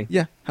 Oh, sorry.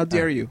 Yeah. How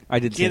dare you? I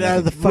did say Get that. out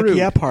of the fuck Rude.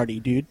 yeah party,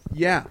 dude.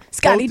 Yeah.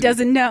 Scotty Both-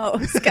 doesn't know.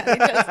 Scotty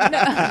doesn't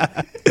know.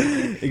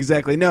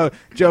 Exactly. No,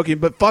 joking.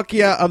 But fuck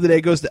yeah of the day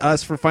goes to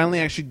us for finally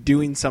actually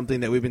doing something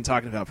that we've been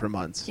talking about for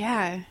months.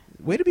 Yeah.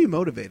 Way to be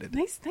motivated.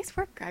 Nice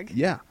work, Greg.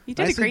 Yeah. You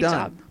did a Nicely great done.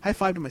 job. High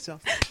five to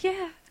myself.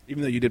 Yeah.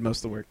 Even though you did most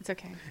of the work. It's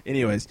okay.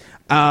 Anyways,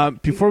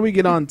 before we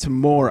get on to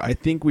more, I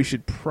think we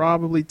should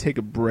probably take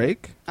a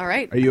break. All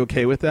right. Are you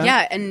okay with that?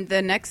 Yeah, and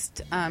the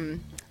next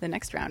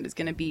round is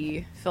going to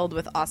be filled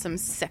with awesome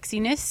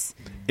sexiness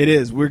It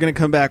is. We're going to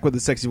come back with a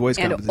sexy voice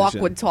and competition.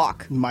 awkward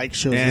talk. Mike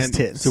shows his And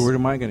tits. So where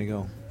am I going to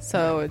go?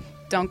 So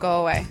don't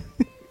go away.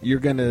 You're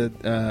going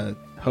to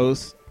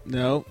host?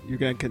 No, you're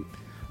going to.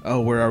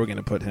 Where are we going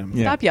to put him?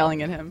 Yeah. Stop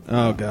yelling at him.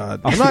 Oh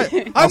God, I'm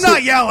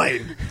not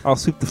yelling. I'll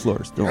sweep the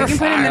floors. Don't We worry. can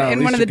put him At in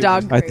least one of you the could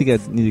dog just- I think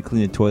crates. I need to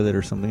clean a toilet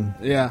or something.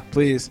 Yeah,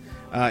 please.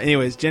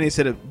 Anyways, Jenny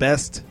said it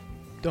best.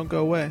 Don't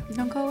go away.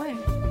 Don't go away.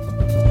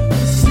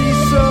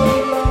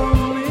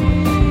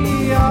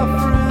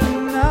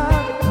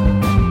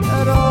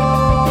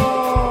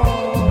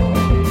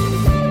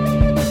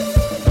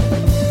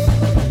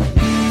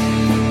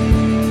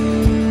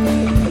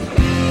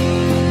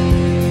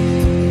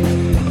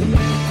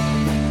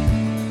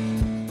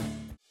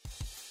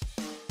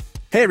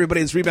 Hey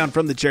everybody, it's Rebound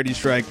from the Charity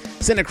Strike.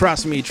 Sitting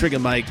across from me, Trigger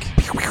Mike.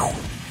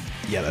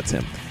 Yeah, that's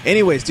him.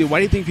 Anyways, dude, why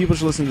do you think people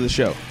should listen to the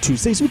show?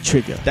 Tuesdays with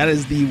Trigger. That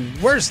is the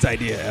worst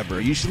idea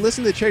ever. You should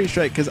listen to the Charity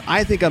Strike because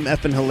I think I'm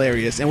effing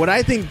hilarious, and what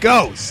I think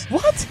goes.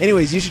 What?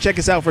 Anyways, you should check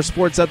us out for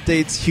sports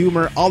updates,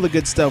 humor, all the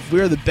good stuff. We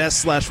are the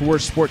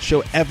best/worst sports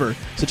show ever.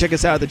 So check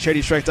us out at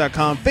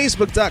thecharitystrike.com,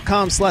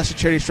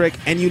 facebook.com/thecharitystrike,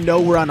 and you know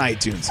we're on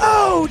iTunes.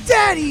 Oh,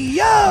 daddy,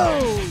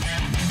 yo!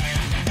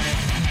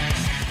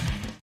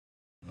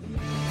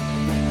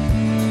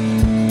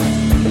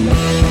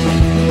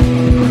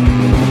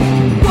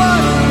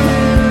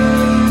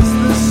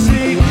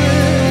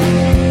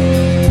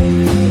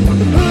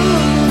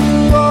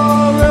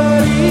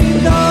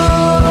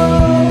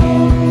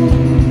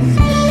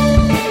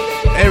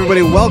 Hey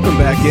everybody, welcome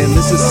back in.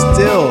 This is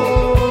still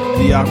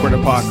the Awkward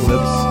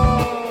Apocalypse.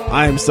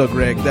 I am still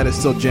Greg. That is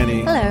still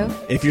Jenny. Hello.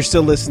 If you're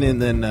still listening,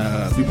 then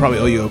we probably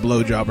owe you a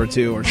blowjob or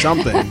two or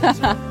something.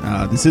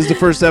 This is the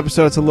first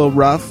episode. It's a little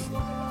rough.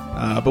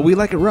 but we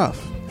like it rough.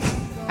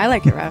 I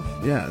like it rough.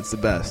 Yeah, it's the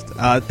best.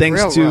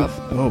 Thanks Real to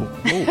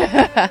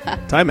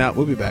rough. time out.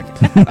 We'll be back.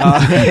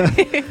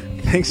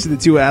 Thanks to the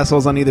two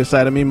assholes on either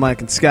side of me,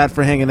 Mike and Scott,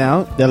 for hanging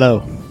out.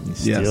 Hello.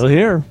 Yes. Still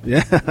here.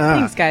 Yeah.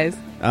 Thanks, guys.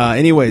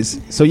 Anyways,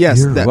 so yes,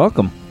 You're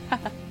welcome. I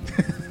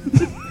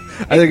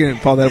think I'm gonna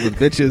follow that up with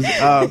bitches.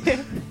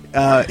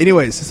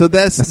 Anyways, so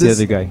that's the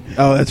other guy.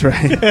 Oh, that's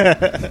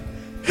right.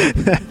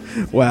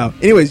 Wow.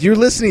 Anyways, you're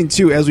listening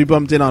to, as we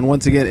bumped in on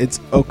once again, it's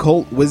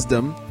Occult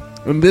Wisdom.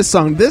 And this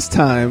song this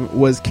time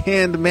was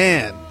Canned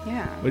Man,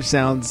 Yeah. which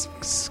sounds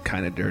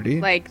kind of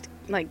dirty. Like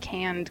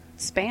canned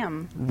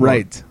spam.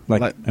 Right.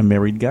 Like a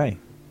married guy.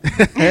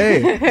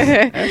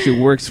 Hey, actually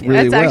works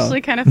really That's well.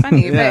 actually kind of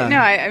funny. Yeah. But no,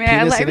 I mean,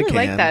 Penis I in a really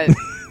like can.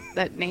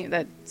 that name,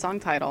 that song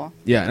title.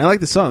 Yeah, and I like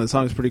the song. The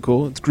song is pretty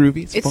cool. It's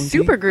groovy. It's It's funky.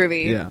 super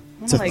groovy. Yeah.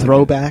 It's a Like,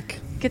 throwback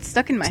Gets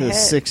stuck in my to the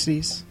head.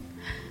 60s.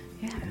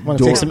 Yeah. Want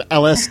to take some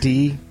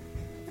LSD?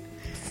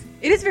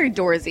 It is very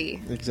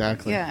Doorsy.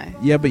 Exactly. Yeah.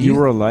 Yeah, but You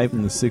were alive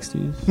in the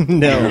 60s?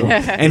 No.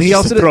 and he It's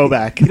also just a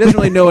throwback. He doesn't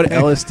really know what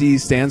LSD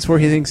stands for.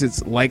 He thinks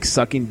it's like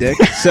sucking dick.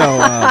 So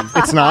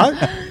It's not.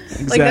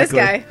 exactly. Like this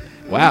guy.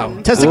 Wow.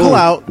 Testicle Ooh.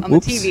 out. On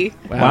Oops. the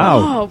TV.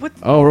 Wow. Oh, what?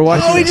 Oh, we're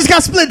watching. Oh, he just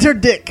got splintered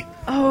dick.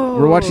 Oh.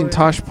 We're watching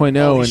Tosh.0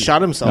 Oh, he and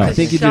shot himself. I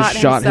think he just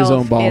shot his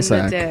own ball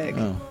himself in sack. the dick.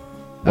 Oh.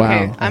 Wow.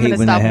 Okay, I I'm hate going to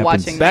when that stop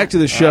happens. watching. Back to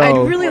the show.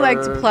 I'd really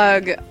like to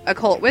plug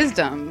Occult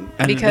Wisdom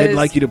and because they'd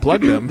like you to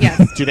plug them.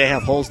 Yes, Do they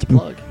have holes to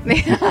plug?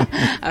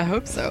 I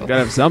hope so. Gotta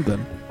have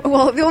something.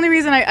 Well, the only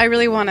reason I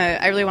really want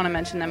to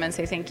mention them and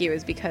say thank you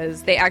is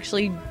because they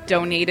actually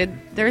donated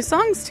their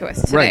songs to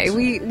us today. Right.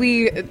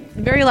 We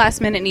very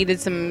last minute needed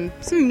some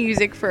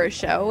music for a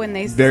show, and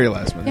they Very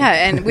last minute.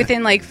 yeah, and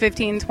within like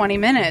 15-20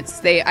 minutes,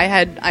 I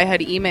had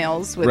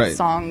emails with Right.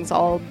 songs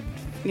all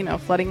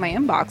flooding my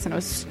inbox, and I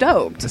was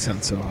stoked. That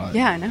sounds so hot.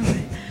 Yeah, I know.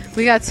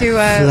 We got to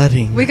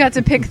Flooding. we got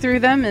to pick through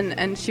them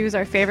and choose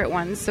our favorite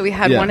ones. So we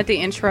had Yeah. one at the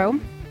intro,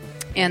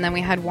 and then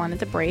we had one at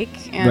the break.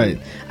 And Right.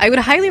 I would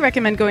highly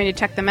recommend going to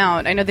check them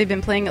out. I know they've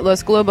been playing at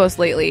Los Globos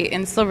lately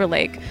in Silver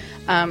Lake.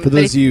 For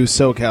those of you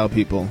SoCal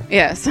people.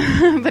 Yes,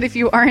 but if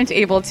you aren't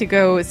able to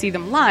go see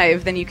them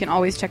live, then you can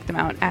always check them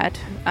out at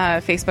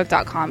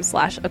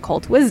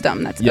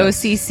facebook.com/occultwisdom. That's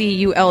Yes.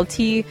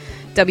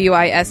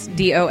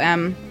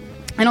 OCCULTWISDOM.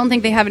 I don't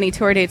think they have any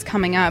tour dates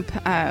coming up,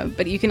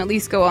 but you can at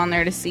least go on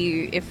there to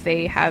see if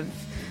they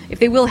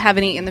will have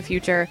any in the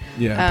future.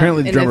 Yeah,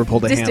 apparently the in drummer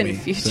pulled a distant hammy,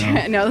 future.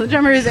 so. No, the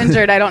drummer is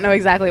injured. I don't know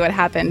exactly what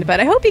happened, but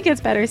I hope he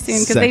gets better soon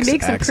because they Sex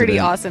make some pretty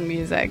accident. awesome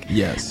music.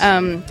 Yes.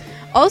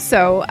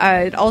 Also,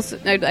 I'd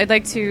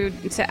like to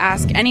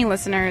ask any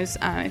listeners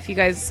if you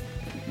guys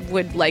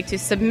would like to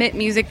submit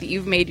music that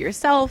you've made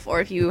yourself, or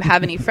if you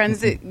have any friends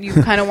that you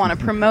kind of want to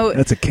promote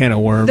That's a can of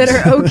worms. that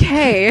are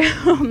okay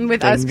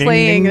with us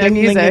playing their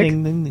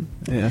music,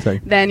 Yeah. Sorry.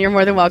 then you're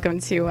more than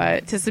welcome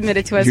to submit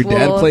it to us. Is your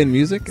dad We'll- playing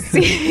music?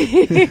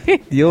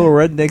 The old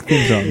redneck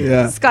theme song.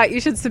 Yeah. Scott, you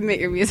should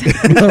submit your music.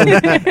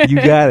 You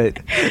got it.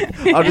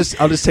 I'll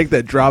just take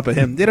that drop of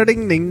him. Ding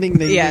ding ding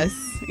ding. Yes.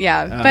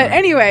 Yeah. But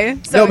anyway.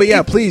 So No, but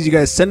yeah, if- please, you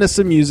guys send us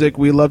some music.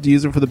 We love to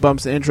use them for the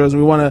bumps and intros, and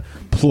we want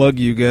to plug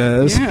you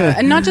guys. Yeah,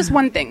 and not just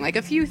one thing, like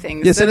a few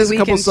things. Yeah, so send that us a we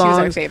couple can choose our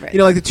songs. favorite. You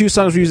know, like the two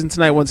songs we're using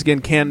tonight. Once again,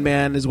 Can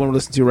Man is one we're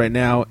listening to right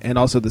now, and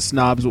also The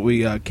Snobs, what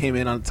we came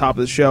in on the top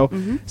of the show.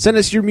 Mm-hmm. Send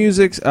us your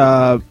music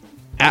at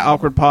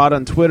Awkward Pod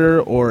on Twitter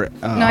or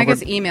no, I Awkward-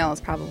 guess email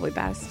is probably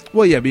best.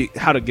 Well, yeah,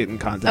 how to get in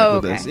contact Oh,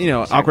 with okay. us. You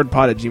know, Sure.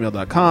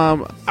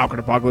 awkwardpod@gmail.com,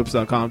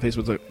 awkwardapocalypse.com,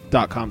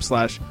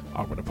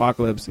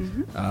 facebook.com/awkwardapocalypse,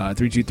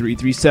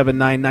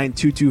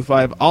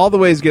 323-379-9225. All the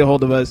ways to get a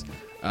hold of us,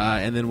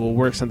 and then we'll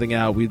work something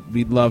out.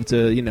 We'd love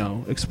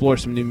to, explore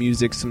some new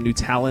music, some new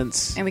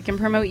talents. And we can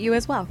promote you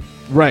as well.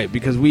 Right,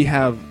 because we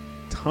have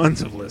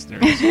tons of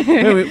listeners. we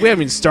haven't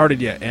even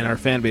started yet, and our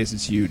fan base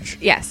is huge.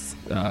 Yes.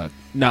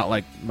 Not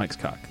like Mike's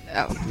cock.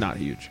 Oh, Not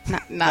huge.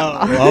 not at all.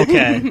 Oh,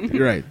 okay.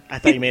 You're right. I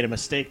thought you made a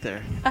mistake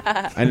there.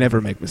 I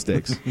never make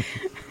mistakes.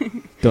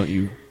 Don't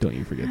you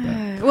forget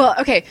that. Well,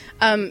 okay.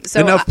 So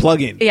Enough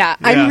plugging. Yeah,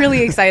 I'm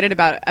really excited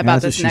about That's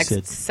what this she next said. There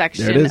it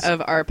section is.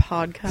 of our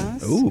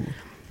podcast. Ooh,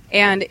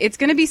 And it's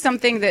going to be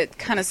something that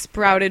kind of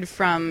sprouted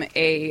from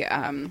a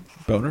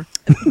boner.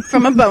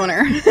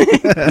 boner,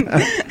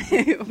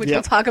 which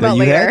we'll talk about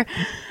you later.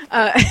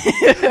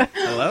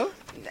 Hello.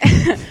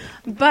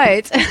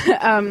 But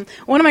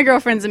one of my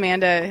girlfriends,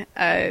 Amanda,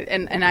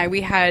 and I,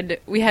 we had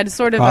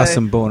sort of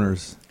Awesome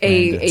boners.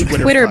 a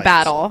Twitter Twitter fights.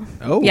 battle.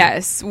 Oh.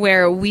 Yes,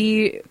 where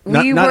we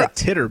Not were a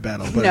titter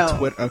battle, but No. a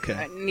Twitter.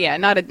 Okay, yeah,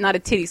 not a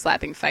titty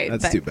slapping fight.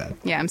 that's but- too bad.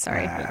 Yeah, I'm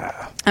sorry.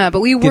 But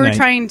we Good were night.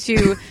 trying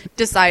to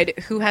decide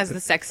who has the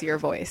sexier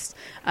voice.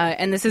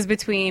 And this is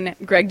between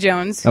Greg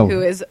Jones, Oh.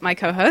 who is my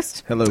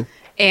co-host, Hello.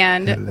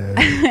 and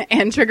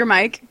and Trigger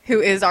Mike,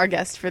 who is our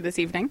guest for this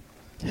evening.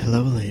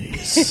 Hello,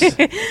 ladies.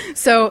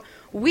 So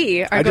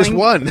we are I going. just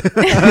won.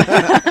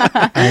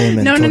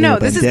 No.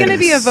 This is going to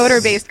be a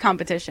voter-based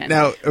competition.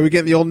 Now, are we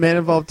getting the old man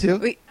involved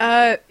too?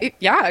 Yeah,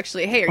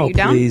 actually. Hey, are you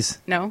down? Please.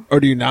 No. Or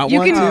do you not You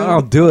want can- to?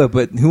 I'll do it,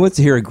 but who wants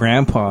to hear a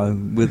grandpa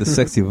with a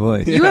sexy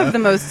voice? You have the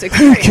most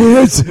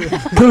experience. Kids,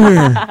 come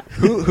here.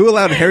 Who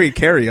allowed Harry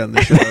Carey on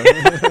the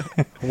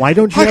show? Why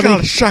don't you have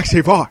any,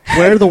 sexy voice.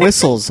 where are the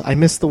whistles? I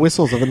miss the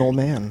whistles of an old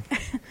man.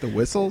 The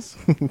whistles?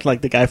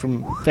 Like the guy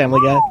from Family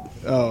Guy.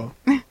 Oh.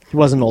 He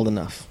wasn't old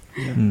enough.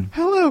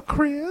 Hello,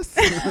 Chris.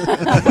 Now,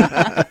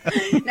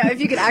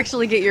 if you could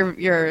actually get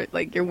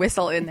your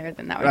whistle in there,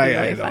 then that would be really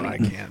I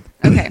funny. can't.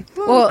 Okay.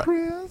 Well,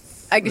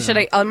 Chris. I'm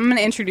going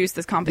to introduce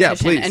this competition,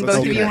 please, and let's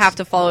both do of you this. have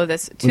to follow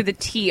this to the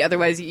T.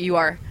 Otherwise, you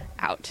are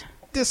out.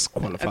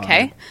 Disqualified.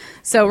 Okay.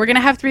 So we're going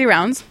to have 3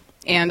 rounds,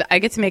 and I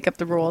get to make up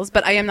the rules,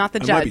 but I am not the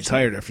I judge. might be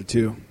tired after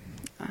 2.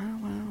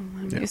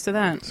 I'm used to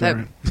that.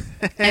 Sorry.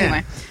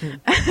 Anyway,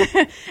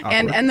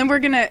 and then we're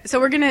gonna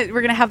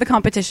have the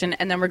competition,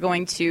 and then we're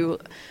going to,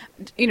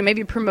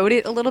 maybe promote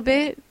it a little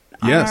bit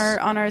on Yes.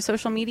 our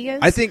social medias.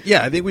 I think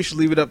we should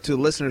leave it up to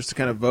the listeners to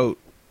kind of vote.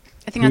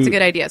 I think that's a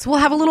good idea. So we'll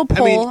have a little I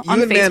poll mean, you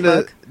on and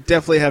Amanda Facebook,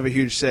 definitely have a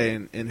huge say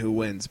in who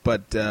wins,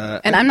 but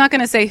and I'm not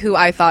going to say who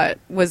I thought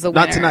was the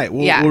winner. Not tonight.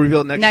 We'll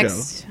reveal it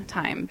next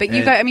time. But you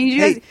And- guys, I mean, you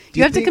Hey, guys, do you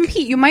you have to think-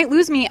 compete. You might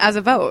lose me as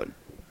a vote,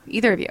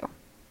 either of you.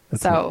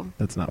 that's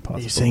not Are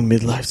possible. you saying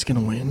midlife's gonna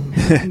win?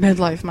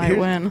 Midlife might Here-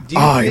 win. Do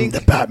you I'm think,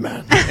 the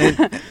Batman.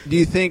 and do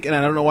you think, and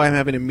I don't know why I'm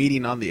having a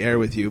meeting on the air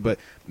with you, but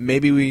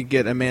maybe we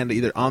get Amanda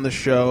either on the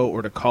show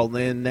or to call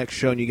in next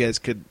show, and you guys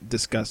could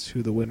discuss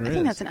who the winner I is.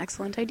 think that's an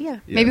excellent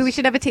idea. Yes. Maybe we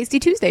should have a Tasty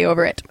Tuesday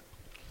over it.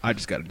 I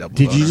just got a double.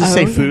 Did you boner. just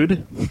say Oh, yeah.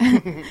 food?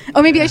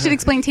 Oh, maybe I should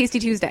explain Tasty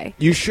Tuesday.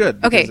 You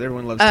should. Okay. Because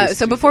everyone loves. Tasty So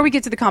Tuesday. before we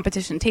get to the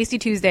competition, Tasty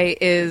Tuesday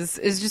is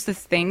just this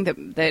thing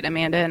that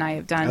Amanda and I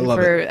have I done love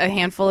for a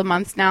handful of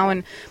months now,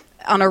 and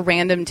on a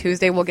random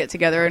Tuesday we'll get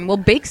together and we'll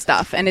bake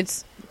stuff, and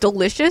it's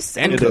delicious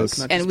And and, cook,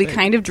 not and just we bake.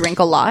 kind of drink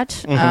a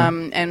lot,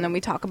 and then we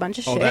talk a bunch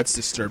of Oh, shit. that's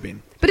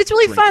disturbing. But it's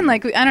really drinking. fun.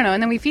 Like, I don't know,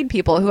 and then we feed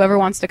people, whoever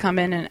wants to come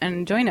in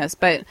and join us.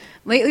 But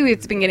lately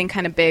it's been getting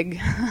kind of big,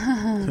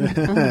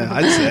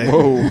 I'd say.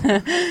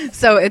 Whoa.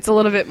 so it's a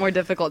little bit more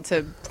difficult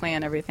to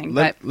plan everything.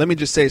 Let me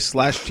just say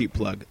 /cheap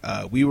plug.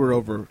 We were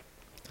over.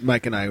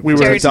 Mike and I. We were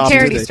Charity- adopted.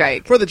 charity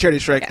strike. For the Charity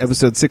Strike, Yes.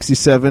 episode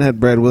 67 had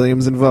Brad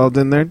Williams involved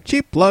in there.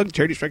 Cheap plug,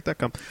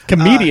 charitystrike.com.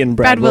 Comedian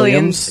Brad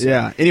Williams.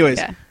 Yeah. Anyways.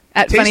 yeah,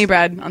 at Taste- Funny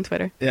Brad on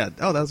Twitter. Yeah.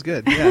 Oh, that was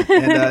good. Yeah.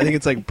 And I think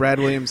it's like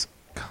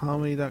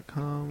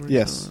bradwilliamscomedy.com. Or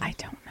Yes. something. I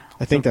don't know.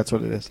 I think that's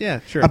what it is.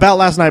 Yeah, sure. About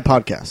Last Night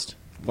podcast.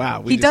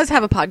 Wow. He does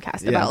have a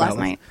podcast Yeah, about last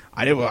night.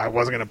 I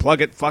wasn't going to plug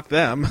it. Fuck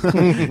them.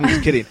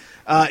 Just kidding.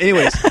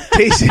 Anyways,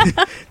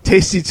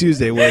 Tasty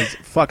Tuesday was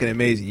fucking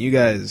amazing. You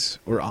guys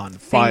were on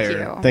fire.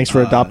 Thank you. Thanks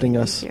for adopting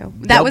us. Thank you.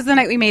 That was the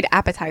night we made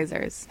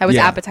appetizers. That was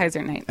Yeah.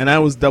 appetizer night. And I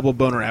was double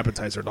boner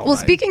appetizer all Well,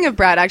 night. speaking of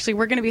Brad, actually,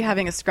 we're going to be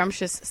having a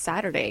scrumptious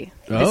Saturday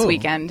this Oh.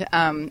 weekend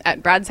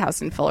at Brad's house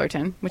in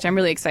Fullerton, which I'm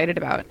really excited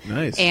about.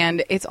 Nice.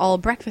 And it's all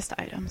breakfast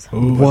items. Ooh, I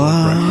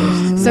love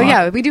breakfast. So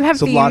yeah, we do have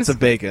So themes. lots of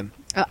bacon.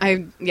 So Lot-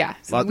 we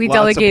lots of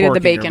delegated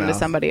pork the in your bacon to mouth.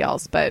 somebody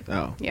else, but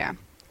Oh. yeah,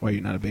 Why are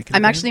you not a bacon?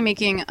 I'm fan? actually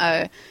making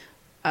a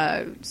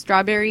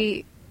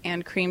strawberry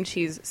and cream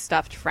cheese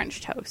stuffed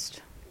French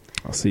toast.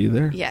 I'll see you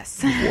there. Yes.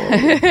 So,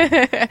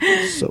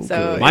 So-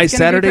 good. My It's gonna be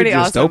Saturday pretty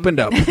just awesome. opened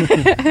up.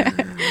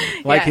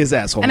 Like Yeah. his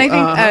asshole. And I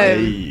think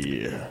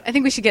Hey. I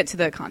think we should get to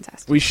the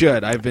contest. we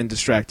should. I've been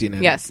distracting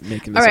and Yes.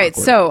 making this All right.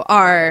 awkward. So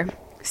our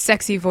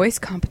sexy voice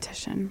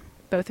competition.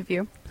 Both of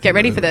you, get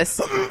ready for this.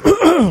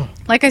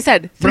 Like I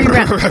said,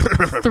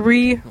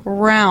 3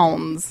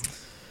 rounds.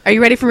 Are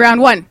you ready for round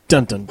 1?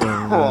 Dun dun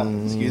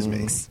dun. Excuse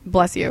me.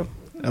 Bless you.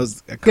 That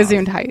was a cough.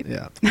 Gazoon height.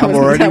 Yeah. That I'm was,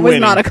 already that was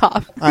winning. not a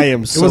cough. I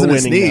am It so wasn't a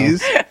winning now.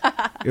 sneeze.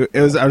 it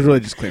was. I was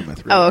really just clearing my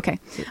throat. Oh, okay.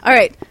 All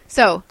right.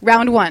 So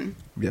round 1.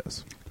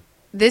 Yes.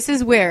 This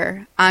is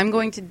where I'm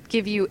going to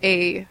give you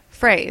a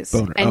phrase,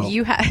 Boner. and Oh.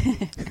 you have.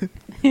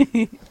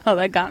 Oh,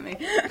 that got me.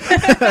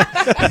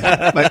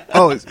 Like,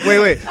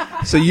 wait.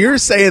 So you're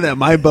saying that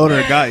my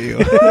boner got you?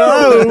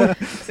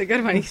 It's a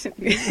good one.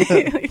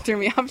 You threw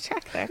me off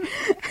track there.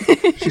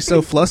 She's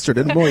so flustered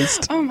and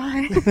moist. Oh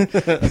my!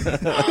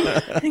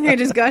 I think I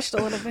just gushed a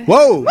little bit.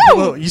 Whoa.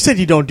 Whoa, you said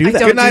you don't do I that.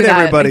 don't Good night, do that.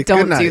 everybody. I don't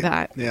Good night. do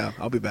that. Yeah,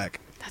 I'll be back.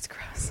 That's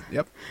gross.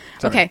 Yep.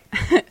 Sorry. Okay,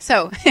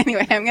 so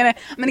anyway, I'm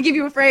gonna give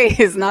you a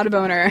phrase, not a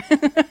boner.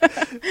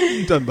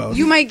 You've done both.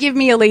 You might give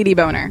me a lady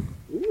boner,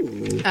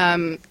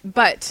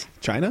 but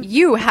China?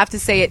 you have to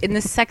say it in the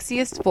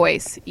sexiest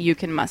voice you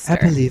can muster. I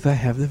believe I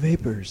have the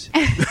vapors.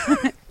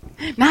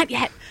 Not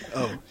yet.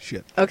 Oh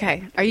shit.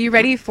 Okay, are you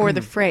ready for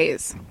the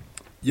phrase?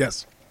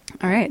 Yes.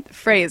 All right, the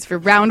phrase for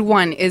round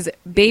 1 is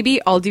 "Baby,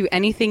 I'll do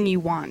anything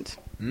you want."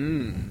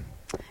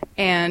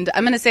 And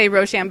I'm going to say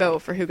Rochambeau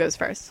for who goes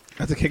first.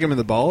 I have to kick him in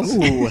the balls.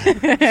 Ooh.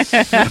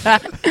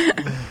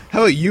 How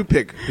about you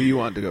pick who you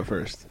want to go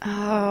first?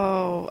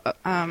 Oh,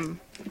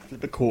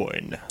 Flip a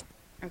coin.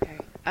 okay.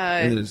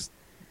 And there's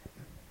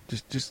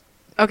just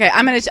Okay,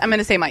 I'm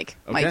gonna say Mike.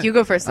 Okay. Mike, you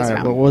go first this All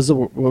right, round. what was the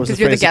Because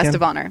you're the phrase guest again?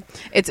 of honor.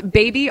 It's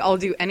baby, I'll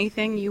do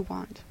anything you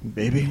want.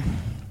 Baby,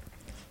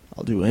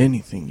 I'll do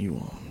anything you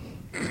want.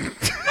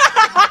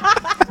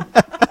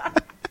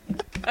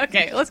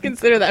 Okay, let's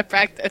consider that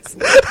practice.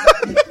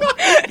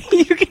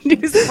 You can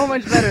do so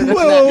much better than that.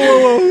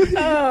 Whoa.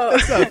 Oh.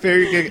 That's not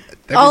fair.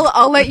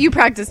 I'll let you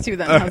practice too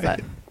then. How's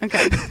that?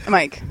 Okay,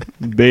 Mike.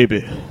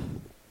 Baby,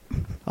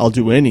 I'll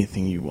do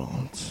anything you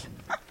want.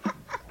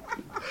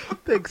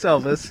 Thanks,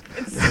 Elvis.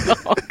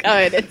 So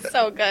good. It's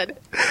so good.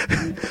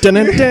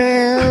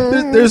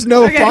 Dun-dun-dun. There's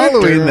no Okay.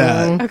 following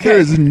that. Okay. There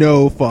is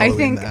no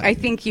following that. I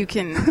think you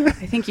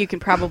can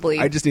probably.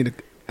 I just need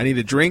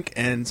a drink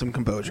and some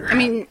composure. I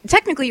mean,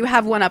 technically, you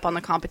have one up on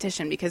the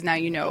competition because now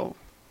you know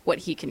what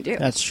he can do.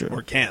 That's true.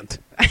 or can't.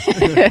 All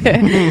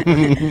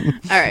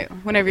right,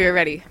 whenever you're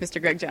ready, Mr.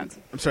 Greg Jones.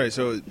 I'm sorry.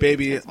 So,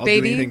 baby, I'll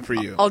Baby, do anything for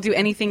you. I'll do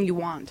anything you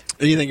want.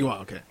 Anything you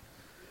want. Okay.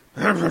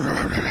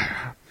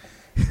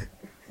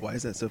 Why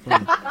is that so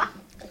funny?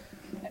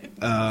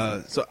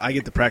 So I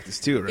get to practice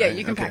too, right? Yeah,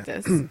 you can Okay.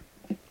 practice.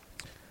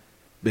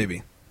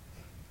 Baby.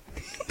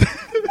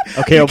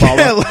 Okay,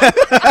 Obama.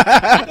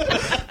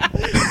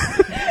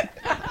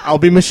 I'll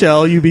be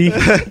Michelle. You be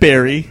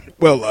Barry.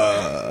 Well,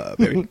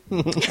 baby,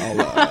 I'll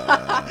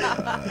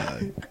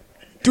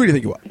do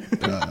anything you want.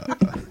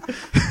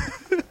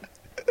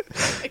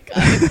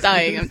 I'm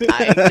dying. I'm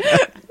dying.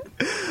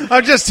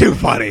 I'm just too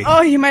funny.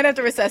 Oh, you might have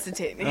to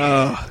resuscitate me.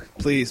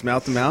 Please,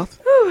 mouth to mouth.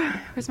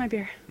 Where's my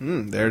beer?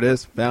 There it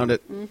is. Found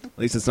it. At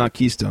least it's not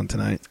Keystone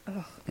tonight.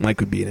 Mike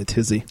would be in a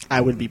tizzy.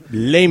 I would be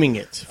blaming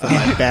it for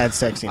my bad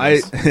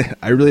sexiness.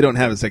 I really don't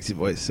have a sexy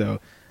voice, so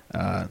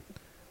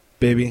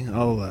baby,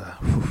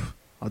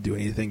 I'll do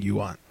anything you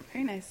want.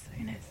 Very nice.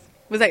 Very nice.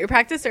 Was that your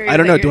practice, or I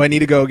don't know. Do I need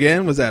to go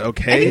again? Was that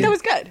okay? I think that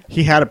was good.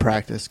 He had a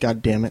practice.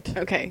 God damn it.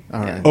 Okay. All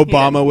right.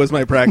 Obama was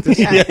my practice.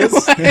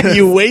 Yes.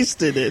 You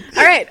wasted it.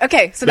 All right.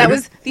 Okay. So that Baby?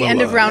 was the Well,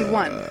 end of round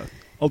one.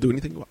 I'll do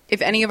anything you want.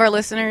 If any of our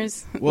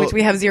listeners, Well, which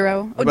we have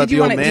zero, about did you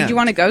the want old to? man? Did you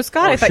want to go,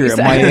 Scott? Oh, I thought sure. you At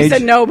said, my you age-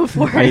 said no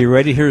before. Are you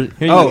ready? Here you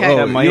Oh, go. oh,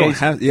 At my you don't age.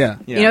 have- yeah.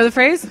 Yeah. You know the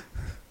phrase?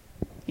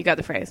 You got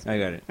the phrase. I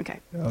got it. Okay.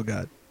 Oh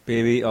God.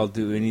 Baby, I'll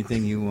do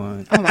anything you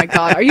want. Oh my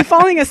God. Are you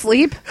falling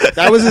asleep?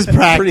 That was his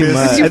practice. Pretty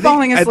much. You're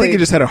falling I think asleep. you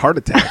just had a heart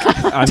attack.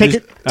 I'm Take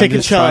just, it- take I'm a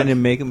just chug. trying to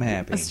make him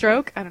happy. A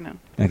stroke? I don't know.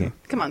 Okay.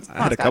 Come on.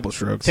 I had a couple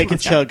strokes. Take a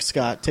Scott. chug,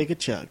 Scott. Take a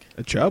chug.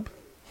 A chub?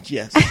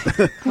 Yes.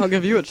 I'll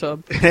give you a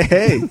chub.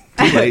 Hey, too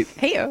late.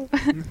 Heyo.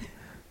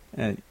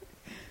 Uh,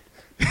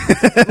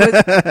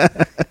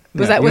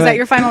 Was that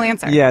your final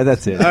answer? Yeah,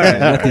 that's it. right.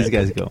 Let these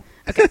guys go.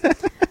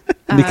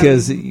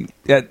 Because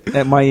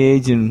at my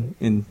age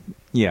and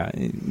yeah,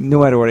 no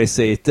matter what I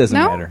say, it doesn't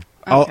No? matter.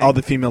 Okay. All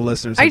the female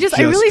listeners. I have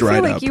really dried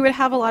feel like up. you would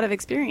have a lot of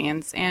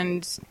experience,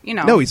 and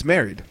No, he's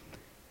married,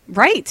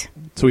 right.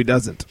 so he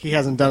doesn't. He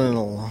hasn't done it in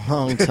a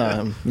long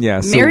time.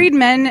 Yeah. So, Married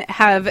men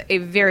have a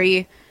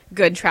very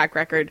good track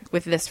record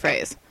with this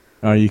phrase.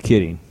 Are you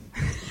kidding?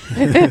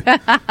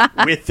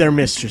 With their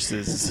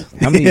mistresses.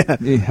 How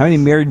many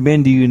married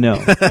men do you know?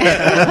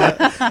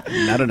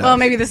 Not enough. Well,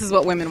 maybe this is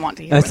what women want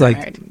to hear. That's when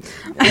like,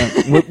 they're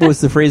married. what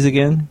was the phrase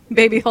again?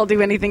 Baby, I'll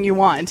do anything you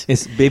want.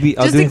 It's baby,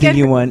 I'll Just do to anything get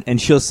you her- want,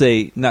 and she'll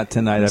say, not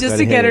tonight. I've Just got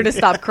to a get her to headache."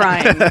 stop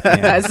crying.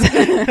 That's-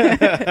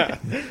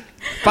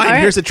 Fine. all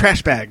right. Here's a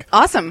trash bag.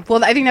 Awesome.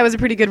 Well, I think that was a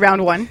pretty good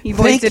round one. You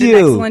boys Thank did you.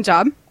 an excellent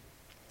job.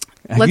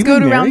 Have Let's you go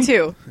been to round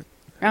married? two.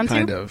 Round two?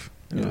 Kind of.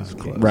 It Yeah, was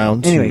okay. close.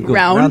 Round two. Anyway, go.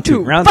 Round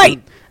two. Round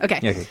Fight! two. Okay.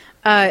 Yeah,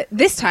 okay.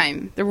 This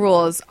time, the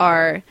rules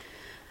are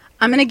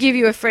I'm going to give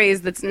you a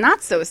phrase that's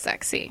not so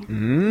sexy.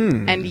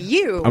 And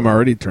you... I'm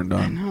already turned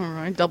on. All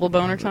right, double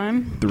boner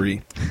time.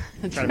 3.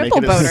 Trying to make Triple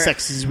it boner. as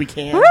sexy as we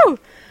can. Woo!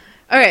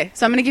 Okay,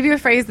 so I'm going to give you a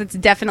phrase that's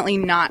definitely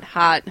not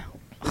hot.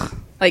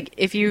 Like,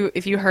 if you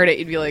heard it,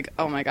 you'd be like,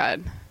 oh my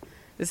God,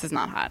 this is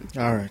not hot.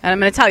 All right. And I'm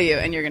going to tell you,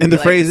 and you're going to And be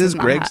the phrase like, this is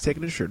not Greg's hot.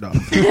 taking his shirt off.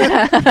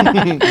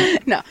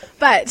 No,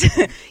 but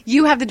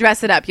you have to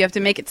dress it up. You have to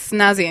make it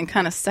snazzy and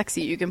kind of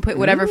sexy. You can put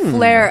whatever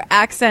flair,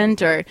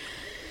 accent, or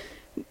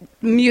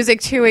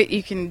music to it.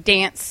 You can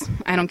dance.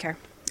 I don't care.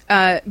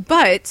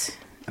 But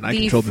And I the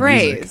control the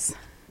phrase,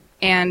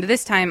 and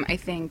this time I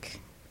think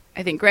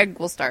Greg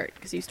will start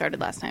because you started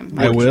last time.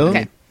 I will?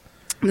 Okay.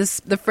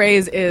 The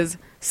phrase is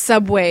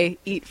Subway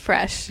Eat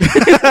Fresh.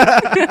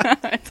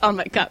 It's on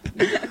my cup.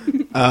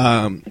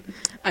 I'm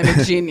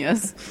a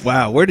genius.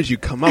 Wow, where did you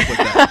come up with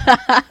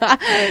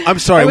that? I'm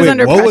sorry. I was Wait,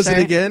 under what pressure. was it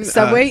again?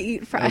 Subway Eat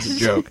That Fresh. was a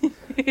joke.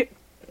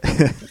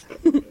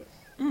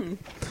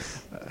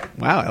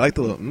 Wow, I like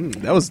the little.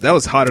 That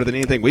was hotter than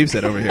anything we've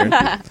said over here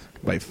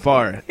by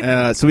far.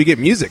 So we get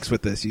musics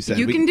with this. You said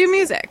You can do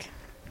music.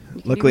 You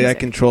can do Luckily, I music.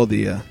 control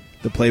the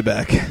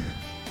playback.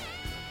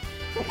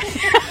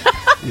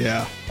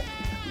 Yeah.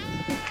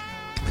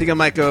 I think I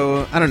might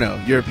go. I don't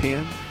know.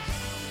 European.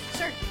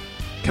 Sure.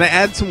 Can I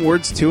add some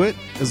words to it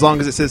as long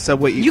as it says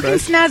Subway Eat You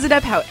Fresh? can snazz it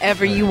up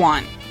however you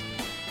want.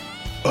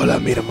 Hola,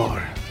 mi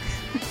amor.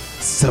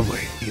 Subway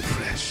Eat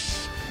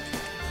Fresh.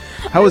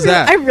 How was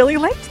that? I really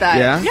liked that.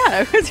 Yeah?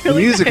 Yeah, it was The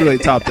really music good. really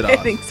topped it I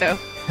off. think so.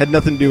 Had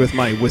nothing to do with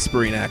my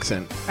whispering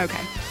accent.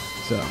 Okay.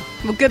 So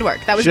Well, good work.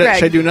 That was should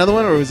Greg. I do another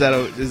one, or is that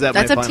That's my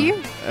up to final?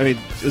 you. I mean,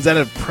 was that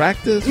a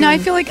practice? No, I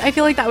feel like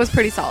that was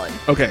pretty solid.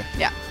 Okay.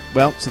 Yeah.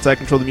 Well, since I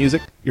control the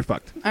music, you're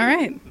fucked. All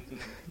right.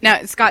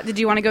 Now, Scott, did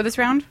you want to go this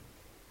round?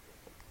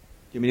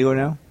 You want me to go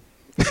now?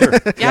 Sure.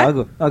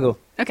 Yeah? I'll go.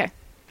 Okay.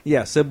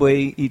 Yeah,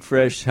 Subway, eat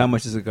fresh. How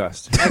much does it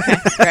cost? Okay.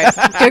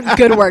 Great.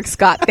 Good work,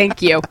 Scott.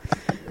 Thank you.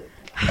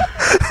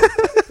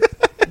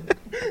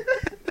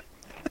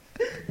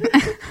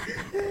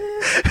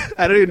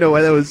 I don't even know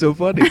why that was so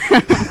funny.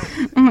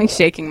 I'm like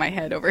shaking my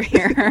head over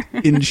here.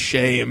 In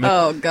shame.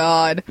 Oh,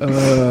 God.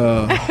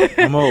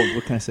 I'm old.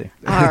 What can I say?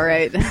 All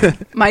right.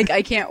 Mike,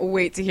 I can't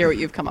wait to hear what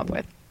you've come up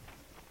with.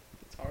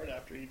 It's hard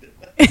after he did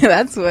that.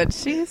 That's what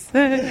she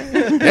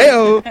said.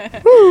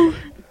 Heyo.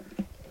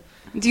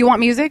 Do you want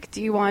music?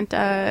 Do you want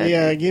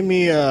Yeah, give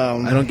me.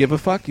 I don't give a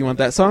fuck. You want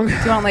that song? do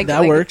you want like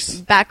That works.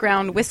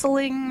 background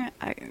whistling?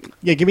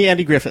 Yeah, give me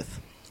Andy Griffith.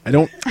 I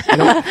don't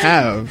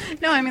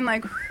have. No, I mean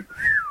like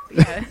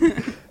yeah.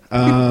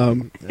 I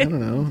don't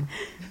know.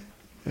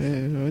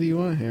 What do you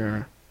want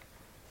here?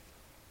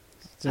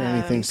 Is there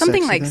anything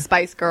something sexy like there?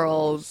 Spice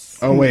Girls,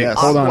 Oh wait, Yes.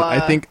 hold on.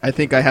 Aqua. I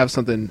think I have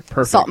something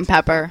perfect. salt and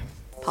pepper,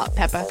 hot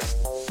pepper.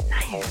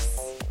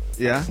 Nice.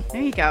 Yeah.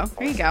 There you go.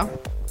 There you go.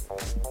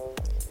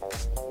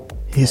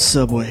 Here's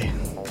Subway.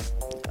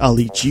 I'll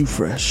eat you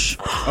fresh.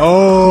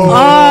 Oh.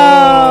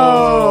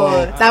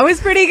 Oh, that was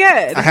pretty good.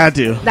 I had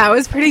to. That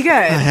was pretty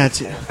I good. had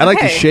to. I'd like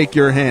to Okay. shake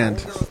your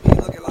hand.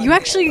 You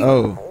actually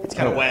Oh. It's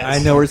kind of wet. I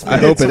know where it's I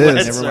hope it wet,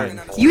 is. sir. Never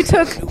mind. you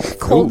took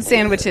cold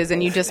sandwiches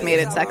and you just made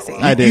it sexy.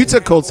 I did. You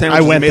took cold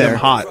sandwiches I went and made there. them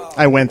hot.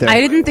 I went there. I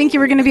didn't think you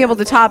were going to be able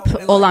to top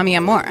Hola Mi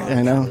Amor,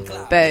 I know.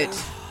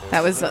 but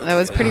that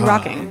was pretty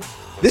rocking.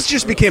 This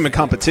just became a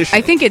competition.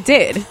 I think it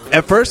did.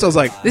 At first, I was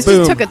like, This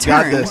boom, just took a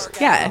got turn. this.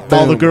 Yeah.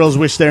 All the Boom. girls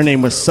wish their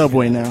name was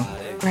Subway now.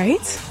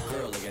 Right?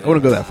 I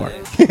wouldn't go that far.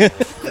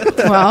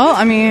 Well,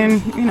 I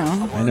mean, you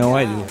know, I know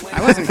I do.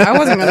 I wasn't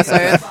going to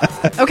say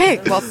it. Okay,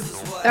 well,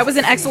 that was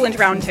an excellent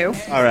round 2. All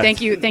right.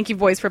 Thank you,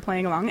 boys, for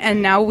playing along.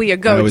 And now we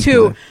go always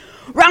to play.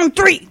 round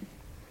 3.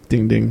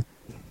 Ding ding.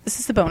 This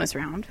is the bonus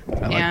round,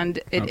 like and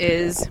it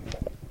is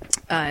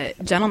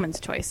gentleman's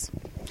choice.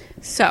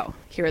 So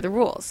here are the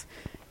rules: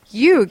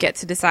 you get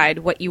to decide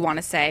what you want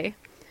to say,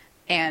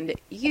 and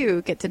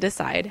you get to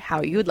decide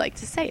how you would like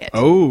to say it.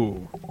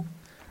 Oh.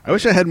 I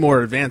wish I had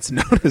more advance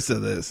notice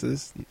of this.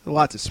 There's a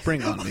lot to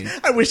spring on me.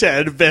 I wish I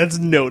had advance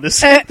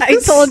notice. I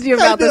told you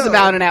about this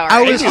about an hour.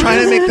 I was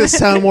trying to make this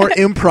sound more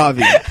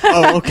improv-y.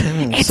 Oh,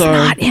 okay. It's Sorry.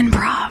 not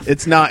improv.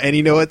 It's not, and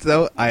you know what,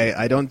 though?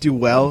 I don't do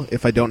well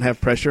if I don't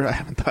have pressure. I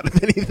haven't thought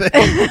of anything.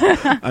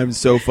 I'm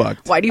so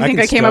fucked. Why do you I think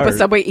can I came up with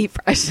start. Subway Eat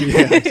Fresh?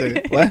 Yeah, I'm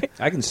saying, what?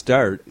 I can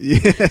start.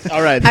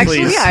 All right, Actually,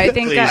 please. yeah, I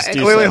think Please that-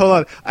 do Wait, so. hold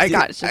on.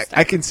 Scott, just start.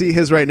 I can see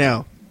his right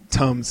now.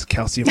 Tums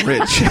calcium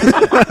rich.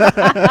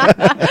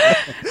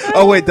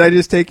 Oh, wait, did I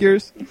just take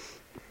yours?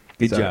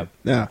 Good Sorry. job.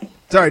 No.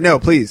 Sorry, no,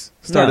 please.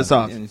 Start No, us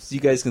off. and so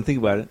you guys can think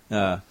about it.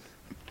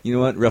 You know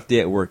what? Rough day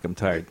at work. I'm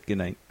tired. Good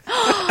night.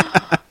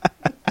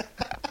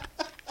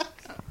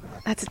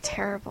 That's a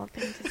terrible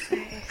thing to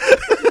say.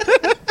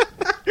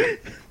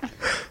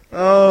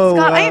 Oh,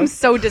 Scott, I wow. am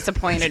so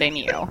disappointed in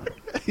you.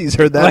 He's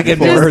heard that Like I've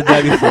before. never heard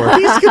that before.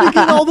 He's going to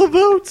get all the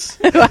votes.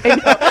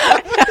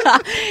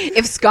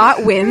 If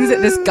Scott wins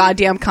this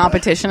goddamn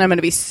competition, I'm going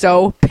to be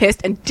so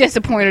pissed and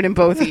disappointed in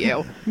both of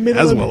you.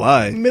 As will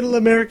I. Middle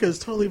America is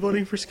totally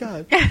voting for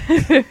Scott.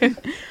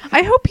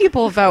 I hope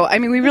people vote. I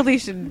mean, we really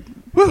should,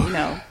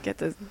 get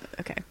this.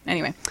 Okay.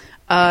 Anyway.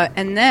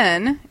 And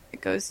then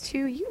it goes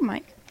to you,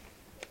 Mike.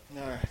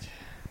 All right.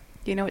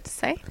 Do you know what to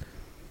say?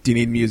 Do you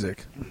need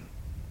music?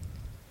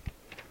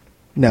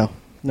 No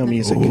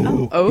music.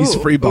 Ooh. Oh. He's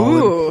free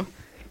balling. Ooh.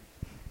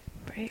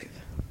 Brave.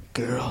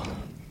 Girl,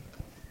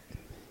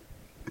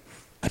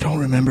 I don't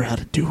remember how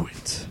to do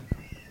it,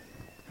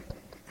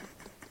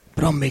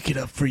 but I'll make it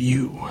up for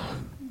you.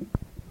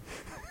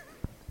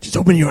 Just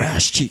open your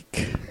ass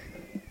cheek.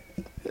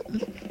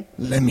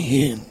 Let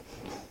me in.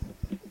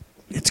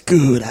 It's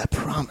good, I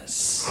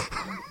promise.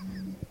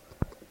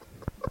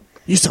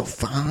 You so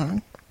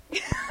fine.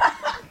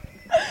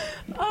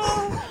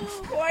 Oh,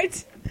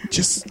 what?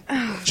 Just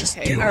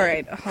Okay, do all it.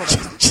 right. Hold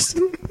on. Just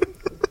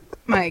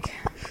Mike.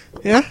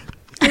 yeah.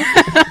 You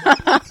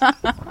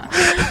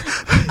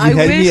I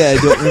had wish, me. I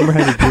don't remember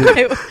how to do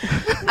it.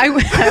 I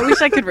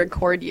wish I could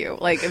record you,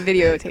 like a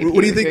videotape.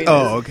 What do you think? doing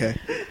Oh, this.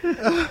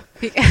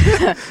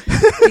 okay.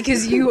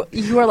 Because you are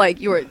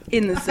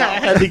in the zone. I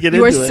had to get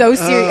You are into it. so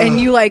serious, and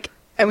you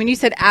and when you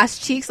said ass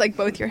cheeks, like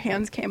both your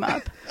hands came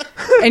up,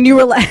 and you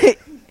were like,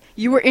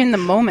 you were in the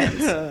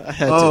moment. I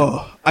had to.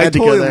 Oh, I had to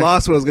go totally there.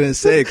 lost what I was going to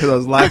say because I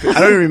was laughing. I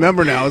don't even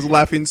remember now. I was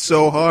laughing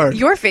so hard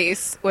Your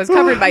face was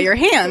covered by your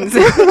hands,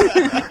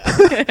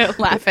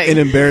 laughing. in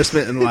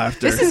embarrassment and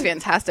laughter. This is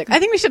fantastic. I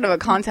think we should have a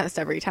contest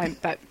every time.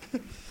 But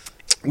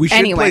We should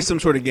Anyway. play some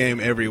sort of game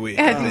every week.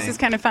 yeah, I this think. is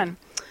kind of fun.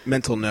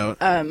 Mental note.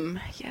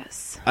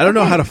 Yes. I don't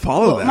know how to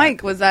follow that.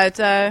 Mike, was that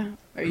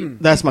Are you,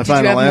 That's my did you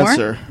final have more?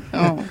 answer.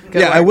 Oh,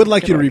 good Yeah, I work, would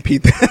like good you to work.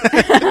 repeat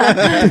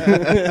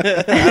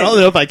that. I don't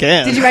know if I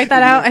can. Did you write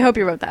that out? I hope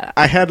you wrote that out.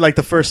 I had like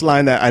the first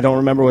line that I don't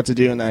remember what to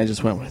do, and then I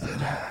just went with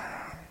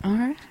it. All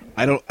right.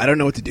 I don't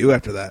know what to do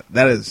after that.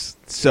 That is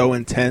so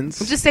intense.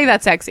 Just say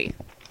that sexy.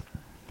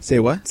 Say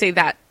what? Say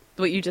that,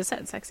 what you just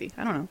said, sexy.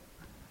 I don't know.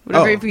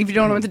 Whatever, Oh. if you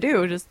don't know what to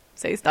do, just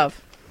say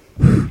stuff.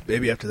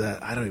 Maybe after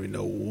that, I don't even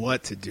know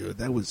what to do.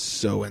 That was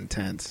so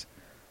intense.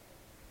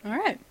 All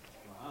right.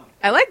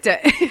 I liked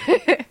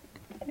it.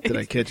 Did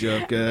I catch you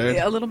up good?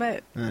 Yeah, a little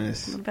bit.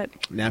 Nice. A little bit.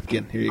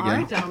 Napkin. Here you All go.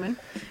 right, gentlemen.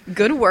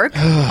 Good work,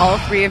 all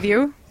three of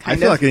you. I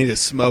feel like I need to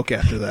smoke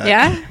after that.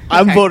 Yeah?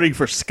 I'm Okay. voting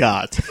for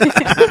Scott.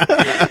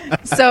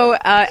 So,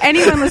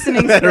 anyone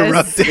listening to Had a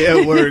rough this, day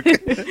at work.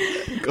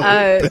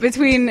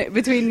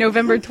 between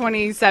November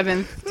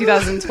 27th,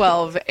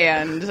 2012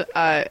 and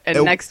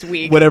next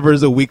week, Whatever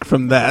is a week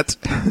from that.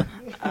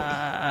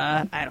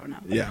 I don't know.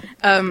 Yeah.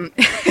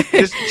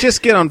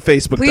 Just get on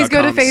Facebook. Please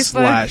go to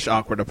Facebook.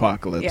 /Awkward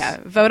Apocalypse. Yeah,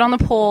 vote on the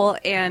poll,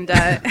 and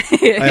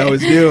I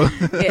always do.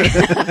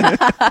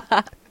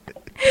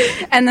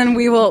 and then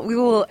we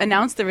will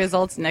announce the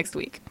results next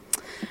week.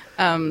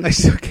 I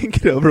still can't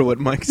get over what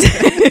Mike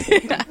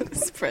said.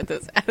 Spread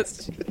those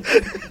ass cheeks.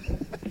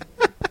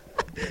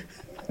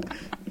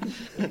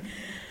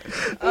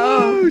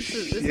 Oh, This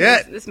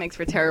shit. makes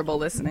for terrible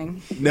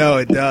listening. No,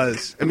 it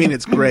does. I mean,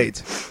 it's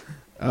great.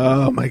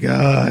 Oh, my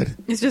God.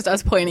 It's just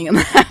us pointing and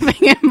laughing.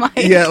 It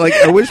might. Yeah, like,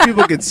 I wish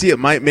people could see it.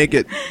 Might make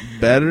it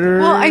better.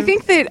 Well, I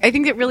think that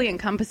really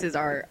encompasses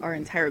our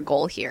entire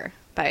goal here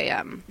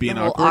by Being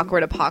the whole awkward?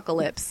 awkward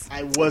apocalypse.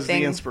 I was Thing.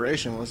 the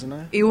inspiration, wasn't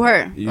I? You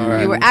were. You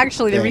You were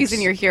actually the Thanks.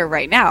 reason you're here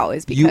right now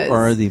is because You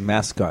are the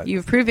mascot.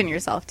 you've proven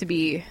yourself to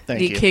be Thank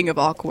the you. king of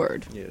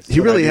awkward. Yes. He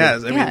really what I do.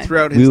 has. I mean, Yeah.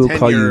 throughout his We will tenure,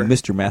 call you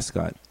Mr.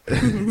 Mascot.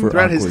 for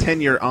throughout his awkward.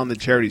 tenure on the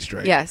charity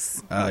strike.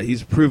 Yes.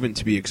 He's proven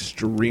to be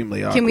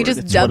extremely awkward. Can we just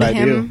It's dub what I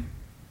him?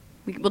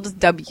 We'll just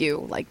dub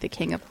you like the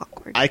king of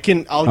awkward. I'll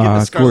give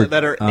the scarlet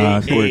letter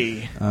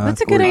AA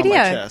That's a good on my idea.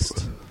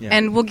 chest. Yeah.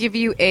 And we'll give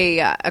you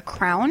a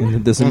crown And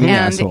it doesn't mean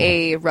and asshole.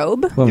 a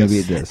robe Well, maybe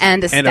Yes. it does.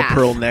 and a staff. and a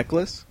pearl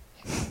necklace?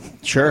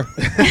 Sure.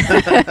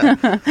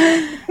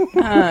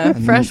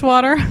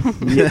 Freshwater.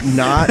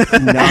 not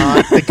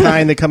the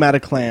kind that come out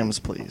of clams,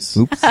 please.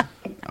 Oops.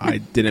 I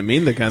didn't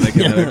mean the kind that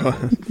came out of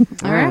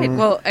All right.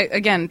 Well,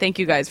 again, thank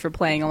you guys for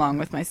playing along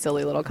with my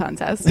silly little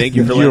contest. Thank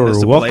you for letting You're us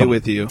to welcome. play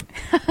with you.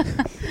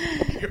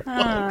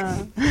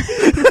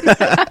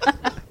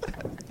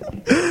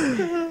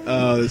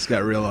 Oh, this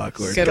got real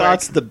awkward. Good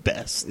Scott's the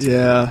best.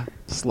 Yeah.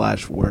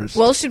 /worst.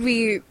 Well, should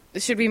we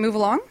move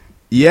along?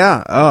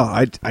 Yeah.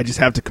 Oh, I just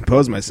have to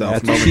compose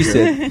myself. That's what she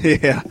momentarily.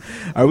 Yeah.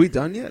 Are we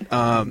done yet?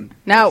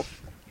 No.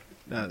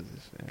 No,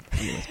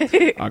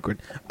 anyways, awkward.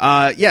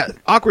 Yeah,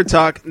 awkward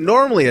talk.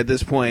 Normally at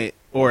this point,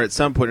 or at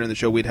some point in the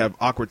show, we'd have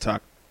awkward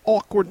talk.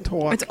 Awkward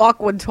talk. It's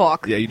awkward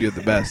talk. Yeah, you do it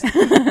the best.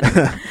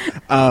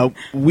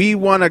 We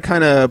want to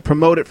kind of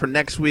promote it for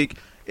next week.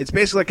 It's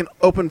basically like an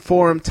open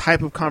forum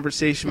type of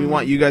conversation. We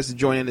want you guys to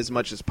join in as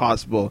much as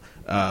possible.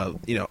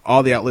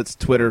 All the outlets,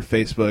 Twitter,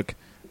 Facebook,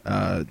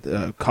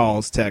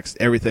 calls, text,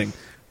 everything.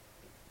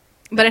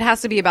 But it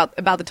has to be about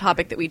the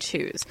topic that we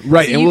choose.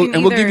 Right, So and you we'll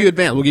can give either- you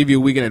advance. We'll give you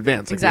a week in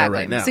advance, like Exactly. we are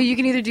right now. So you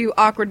can either do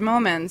awkward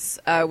moments,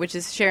 which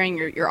is sharing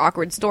your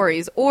awkward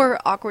stories, or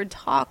awkward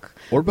talk,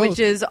 Or both. which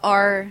is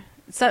a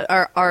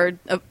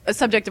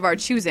subject of our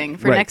choosing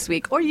for Right. next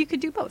week. Or you could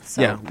do both.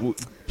 So. Yeah,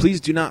 please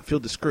do not feel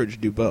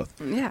discouraged. Do both.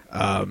 Yeah.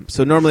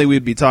 So normally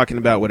we'd be talking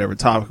about whatever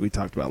topic we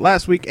talked about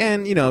last week,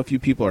 and if you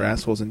people are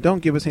assholes and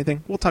don't give us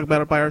anything, we'll talk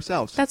about it by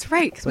ourselves. That's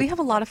right, because we have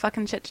a lot of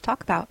fucking shit to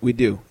talk about. We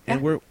do,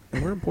 and Yeah.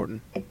 we're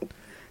important.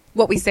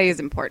 What we say is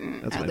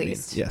important, That's at what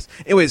least. I mean. Yes.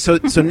 Anyway,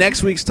 so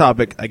next week's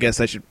topic, I guess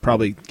I should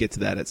probably get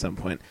to that at some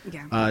point.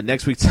 Yeah.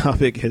 Next week's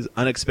topic is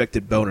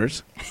unexpected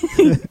boners.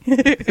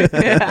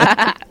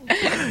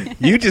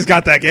 You just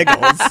got that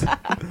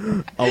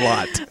giggles a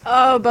lot.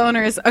 Oh,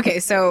 boners. Okay,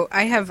 so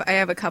I have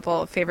a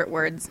couple of favorite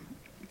words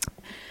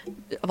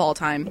of all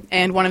time,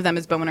 and one of them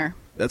is boner.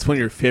 That's one of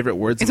your favorite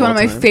words. It's of one all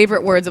of my time?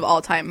 favorite words of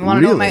all time. Want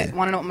to know Really?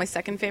 what my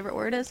second favorite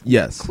word is?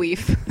 Yes.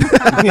 Queef.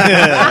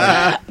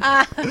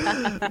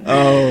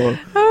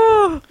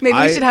 Oh, Maybe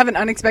I- we should have an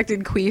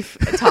unexpected queef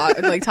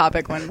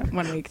topic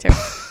one week too.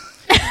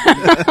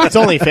 It's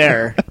only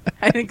fair.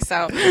 I think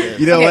so.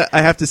 you know Okay. what?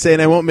 I have to say,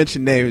 and I won't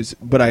mention names,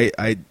 but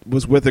I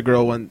was with a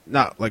girl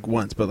not like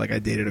once, but like I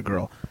dated a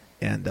girl.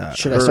 And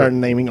Should I start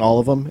naming all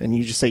of them and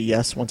you just say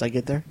yes once I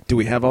get there? Do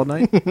we have all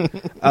night?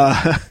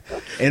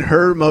 And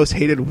her most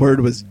hated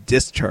word was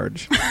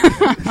discharge.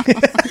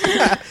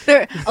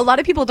 A lot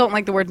of people don't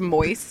like the word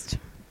moist.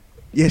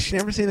 Yeah, she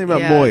never said anything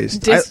about Yeah.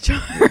 moist.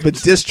 Discharge. But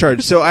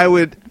discharge. So I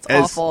would,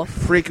 as awful.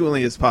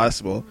 frequently as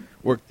possible,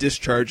 work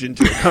discharge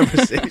into a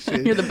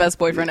conversation. You're the best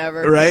boyfriend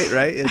ever.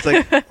 Right? It's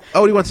like,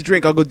 oh, he wants a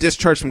drink. I'll go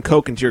discharge some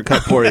Coke into your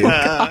cup for you.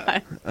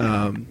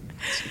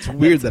 It's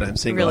weird that I'm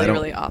single. Really, I don't,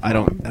 really awful.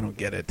 I don't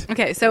get it.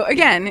 Okay, so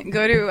again,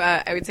 go to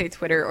I would say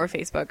Twitter or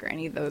Facebook or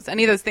any of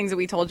those things that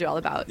we told you all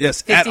about.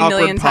 Yes, 50 at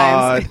million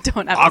times. We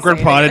don't have to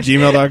say it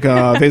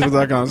awkwardpod@gmail.com, again.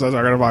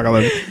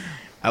 facebook.com/awkwardapocalipse.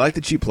 I like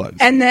the cheap plugs.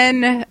 And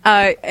then,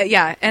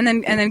 and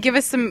then give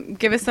us some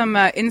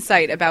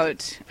insight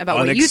about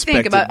what you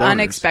think Unexpected about boners.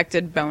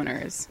 unexpected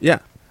boners. Yeah.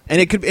 And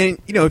it could, and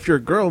you know, if you're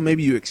a girl,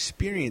 maybe you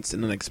experienced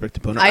an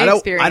unexpected boner. I I don't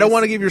experienced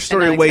want to give your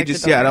story an away unexpected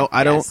just yet. boner.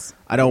 Yes.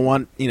 I don't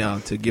want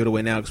to give it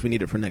away now because we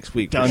need it for next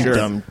week. For Dum, sure.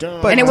 dum,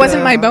 dum. But- And it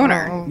wasn't my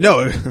boner.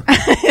 No,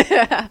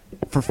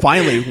 for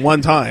finally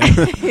one time.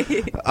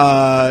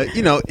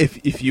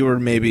 If you were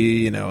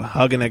maybe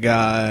hugging a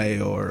guy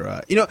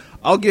or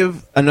I'll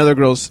give another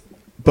girl's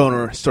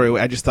boner story.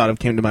 I just thought of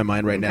came to my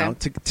mind right now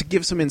to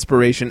give some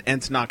inspiration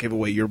and to not give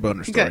away your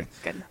boner story.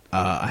 Good.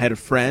 I had a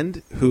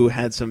friend who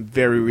had some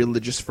very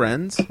religious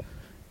friends,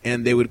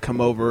 and they would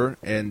come over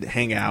and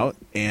hang out.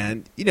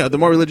 And the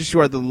more religious you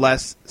are, the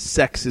less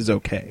sex is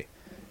okay.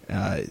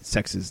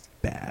 Sex is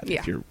bad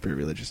if you're very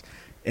religious.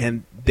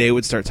 And they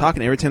would start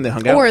talking every time they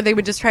hung out. Or they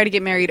would just try to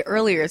get married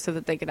earlier so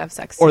that they could have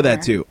sex. Or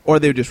that sooner. too. Or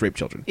they would just rape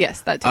children.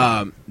 Yes, that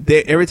too.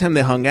 Every time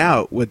they hung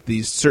out with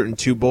these certain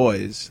two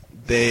boys,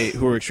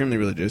 who were extremely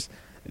religious,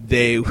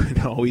 they would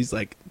always,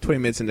 20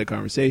 minutes into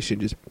conversation,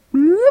 just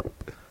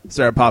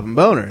start popping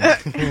boners.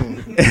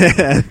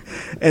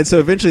 and so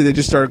eventually they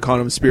just started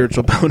calling them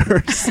spiritual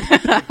boners.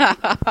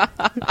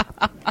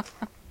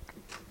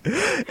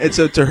 And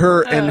so to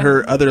her and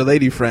her other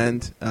lady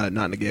friend,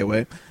 not in a gay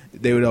way,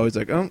 they would always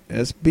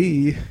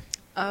SB.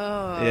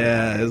 Oh.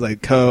 Yeah, it was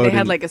like code. They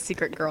had and a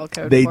secret girl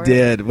code They for it.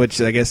 did, which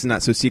I guess is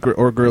not so secret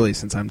or girly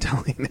since I'm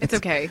telling it. It's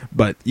okay.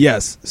 But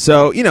yes,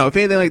 so if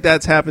anything like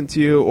that's happened to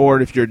you, or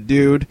if you're a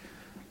dude,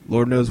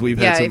 Lord knows we've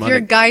had some. If you're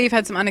a guy, you've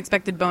had some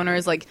unexpected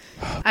boners.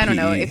 I don't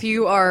know, if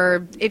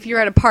you're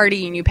at a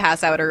party and you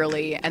pass out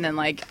early, and then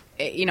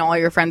all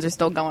your friends are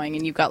still going,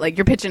 and you've got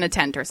you're pitching a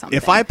tent or something.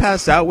 If I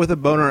pass out with a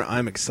boner,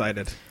 I'm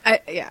excited.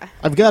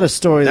 I've got a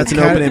story That's an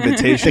kinda- open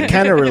invitation. that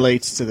kind of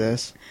relates to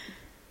this,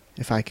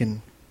 if I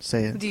can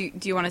say it. Do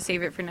you want to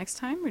save it for next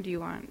time, or do you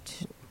want?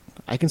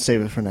 I can save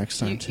it for next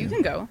time, too. You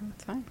can go.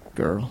 It's fine.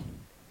 Girl.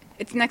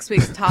 It's next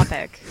week's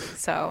topic,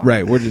 so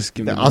Right, we're just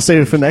giving. I'll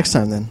save it for next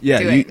time, then. Yeah,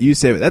 Do it. you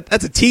save it.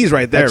 That's a tease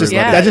right there. That just,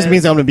 everybody. Yeah, that just it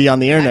means is. I'm going to be on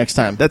the air next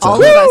time. That's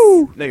all a,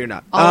 of us, No, you're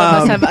not. all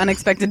of us have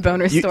unexpected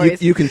boner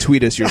stories. You can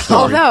tweet us your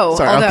story.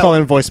 Sorry, I'll call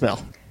in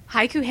voicemail.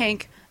 Haiku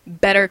Hank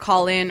better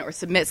call in or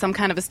submit some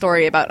kind of a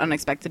story about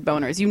unexpected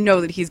boners. You know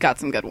that he's got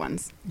some good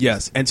ones.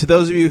 Yes, and to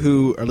those of you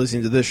who are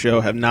listening to this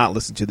show have not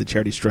listened to the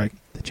Charity Strike,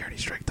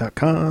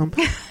 thecharitystrike.com,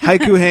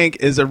 Haiku Hank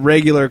is a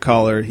regular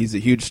caller. He's a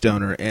huge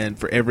stoner, and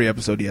for every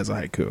episode he has a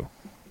haiku.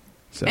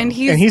 So. And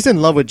And he's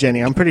in love with Jenny.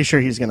 I'm pretty sure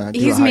he's going to do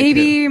he's a haiku.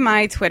 maybe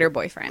my Twitter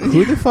boyfriend.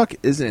 Who the fuck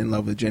isn't in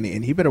love with Jenny?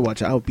 And he better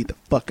watch out. I'll beat the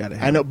fuck out of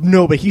him. I know.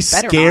 No, but he's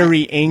Better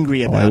scary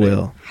angry Oh, about I it.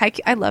 will.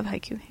 I love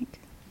Haiku Hank.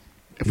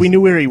 If we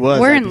knew where he was,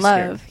 We're I'd in be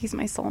love. scared. He's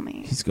my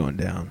soulmate. He's going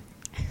down.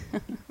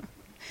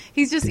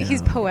 He's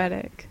down.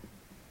 poetic.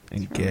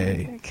 And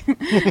gay.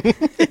 I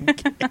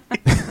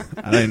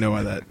don't even know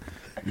why that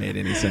made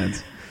any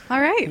sense. All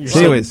right. You're So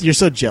anyways. you're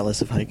so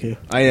jealous of haiku.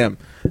 I am.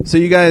 So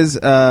you guys,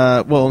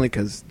 only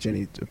because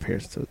Jenny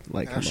appears to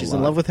like him She's a lot.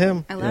 in love with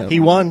him. I love He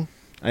him. won,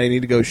 I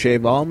need to go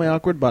shave all my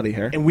awkward body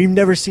hair. and we've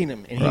never seen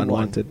him, and he Or won.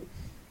 unwanted.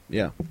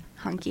 Yeah.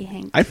 Hunky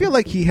Hank. I feel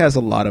like he has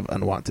a lot of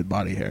unwanted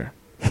body hair.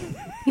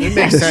 It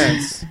makes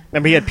sense.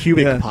 Remember, he had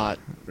pubic Yeah. pot.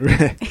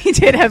 He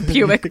did have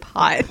pubic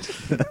pot.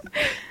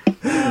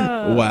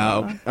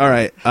 Wow. All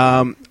right.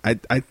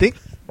 I think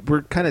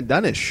we're kind of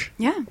done-ish.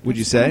 Yeah. Would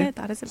you that's say? about it.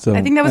 That is So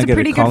I think that was a gotta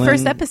pretty call good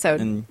first in episode.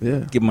 And Yeah.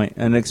 give my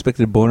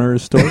unexpected boner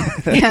story.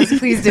 Yes,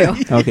 please do.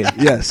 Okay.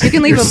 Yes. You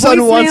can leave Your a son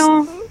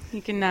voicemail.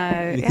 You can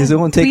Because it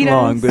won't take tweet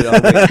long, us.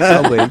 but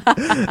I'll wait.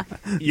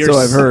 Your So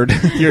I've heard.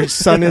 Your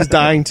son is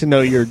dying to know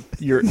your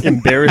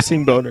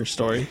embarrassing boner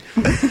story.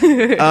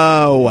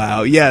 Oh,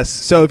 wow. Yes.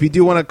 So if you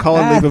do want to call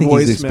and I leave a think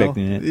he's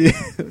voicemail.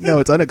 expecting No,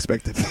 it's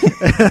unexpected.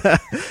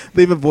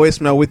 Leave a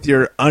voicemail with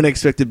your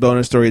unexpected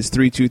bonus story. It's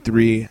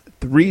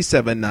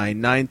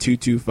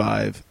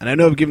 323-379-9225. And I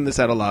know I've given this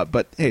out a lot,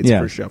 but hey, it's Yeah.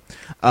 the first show.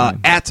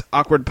 At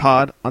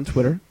AwkwardPod on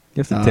Twitter. You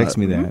have to text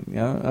me that.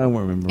 Yeah, I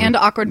won't remember. And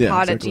Yeah,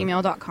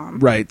 awkwardpod@gmail.com.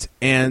 Right.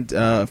 And,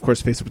 of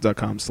course,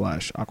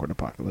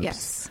 Facebook.com/AwkwardApocalypse.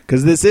 Yes.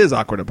 Because this is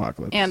Awkward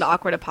Apocalypse. And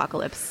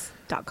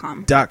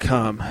awkwardapocalypse.com.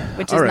 .com.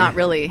 Which All is right. not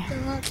really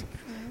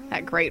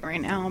that great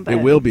right now. But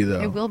It will be,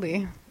 though. It will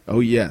be. Oh,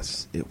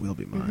 yes. It will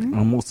be mine.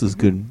 almost as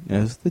good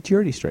as the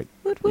Charity Strike.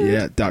 Woot woot.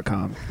 Yeah,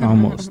 .com.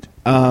 Almost.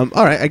 All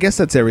right, I guess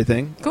that's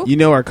everything. Cool. You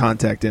know our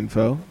contact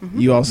info.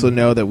 You also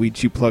know that we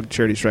plug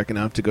Charity Strike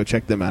enough to go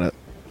check them out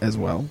as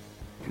well.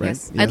 Right?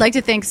 Yes. Yeah. I'd like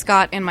to thank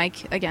Scott and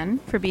Mike again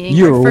for being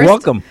You're our first,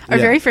 welcome. Our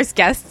Yeah. very first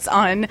guests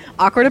on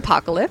Awkward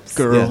Apocalypse.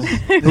 Girl.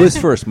 Yes. Who was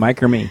first,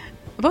 Mike or me?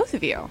 Both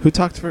of you. Who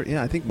talked for?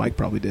 Yeah, I think Mike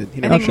probably did. He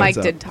I never think Mike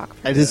shuts up. did talk.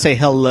 I did say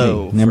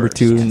hello. Hey, number first.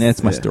 2, and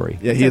that's my Yeah. story.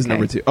 Yeah, he is Okay.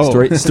 number 2. Oh,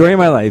 Story of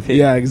my life. Hey.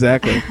 yeah,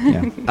 exactly.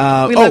 Yeah.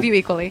 We love you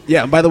equally.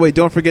 Yeah, and by the way,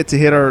 don't forget to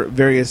hit our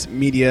various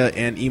media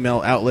and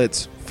email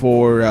outlets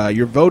for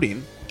your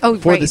voting Oh,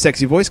 for right. the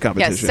sexy voice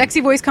competition. Yes, sexy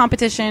voice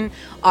competition,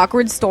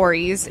 awkward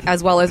stories,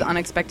 as well as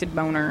unexpected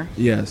boner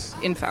Yes.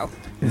 info.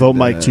 Vote And,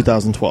 Mike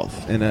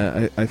 2012. And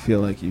I feel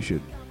like you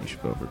should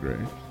vote for Gray.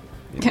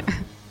 You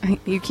know,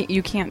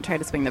 You can't try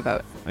to swing the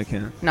vote. I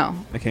can't. No.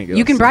 I can't get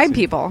You all can bribe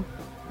sexy. people.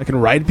 I can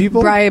ride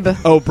people? Bribe.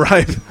 Oh,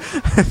 bribe.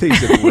 I think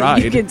you said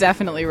ride. You can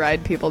definitely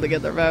ride people to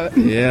get their vote.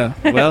 Yeah.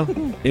 Well,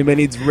 anybody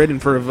needs ridden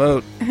for a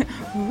vote.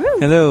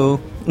 Hello.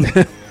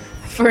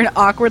 For an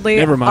awkwardly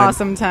Never mind.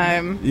 awesome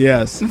time.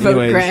 Yes. Vote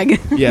Anyways, Greg.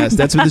 Yes,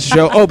 that's what this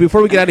show. Oh,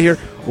 before we get out of here,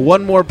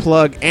 one more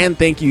plug and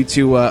thank you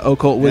to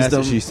Occult That's Wisdom.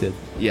 what she said.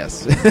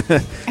 Yes.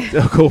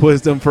 Occult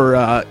Wisdom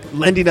for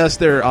lending us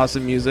their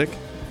awesome music.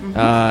 Mm-hmm.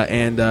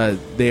 And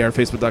they are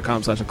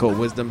facebook.com/Occult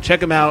Wisdom. Check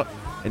them out.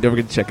 And don't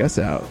forget to check us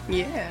out.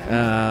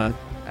 Yeah.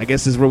 I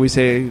guess this is where we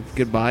say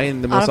goodbye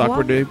in the most Au revoir.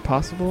 awkward way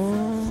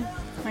possible.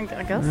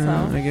 I guess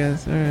so. I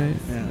guess. All right.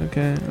 Yeah.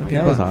 Okay.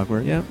 That was bye.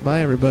 awkward. Yeah. Bye,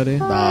 everybody.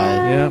 Bye.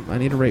 Yeah. I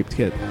need a raped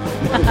kid.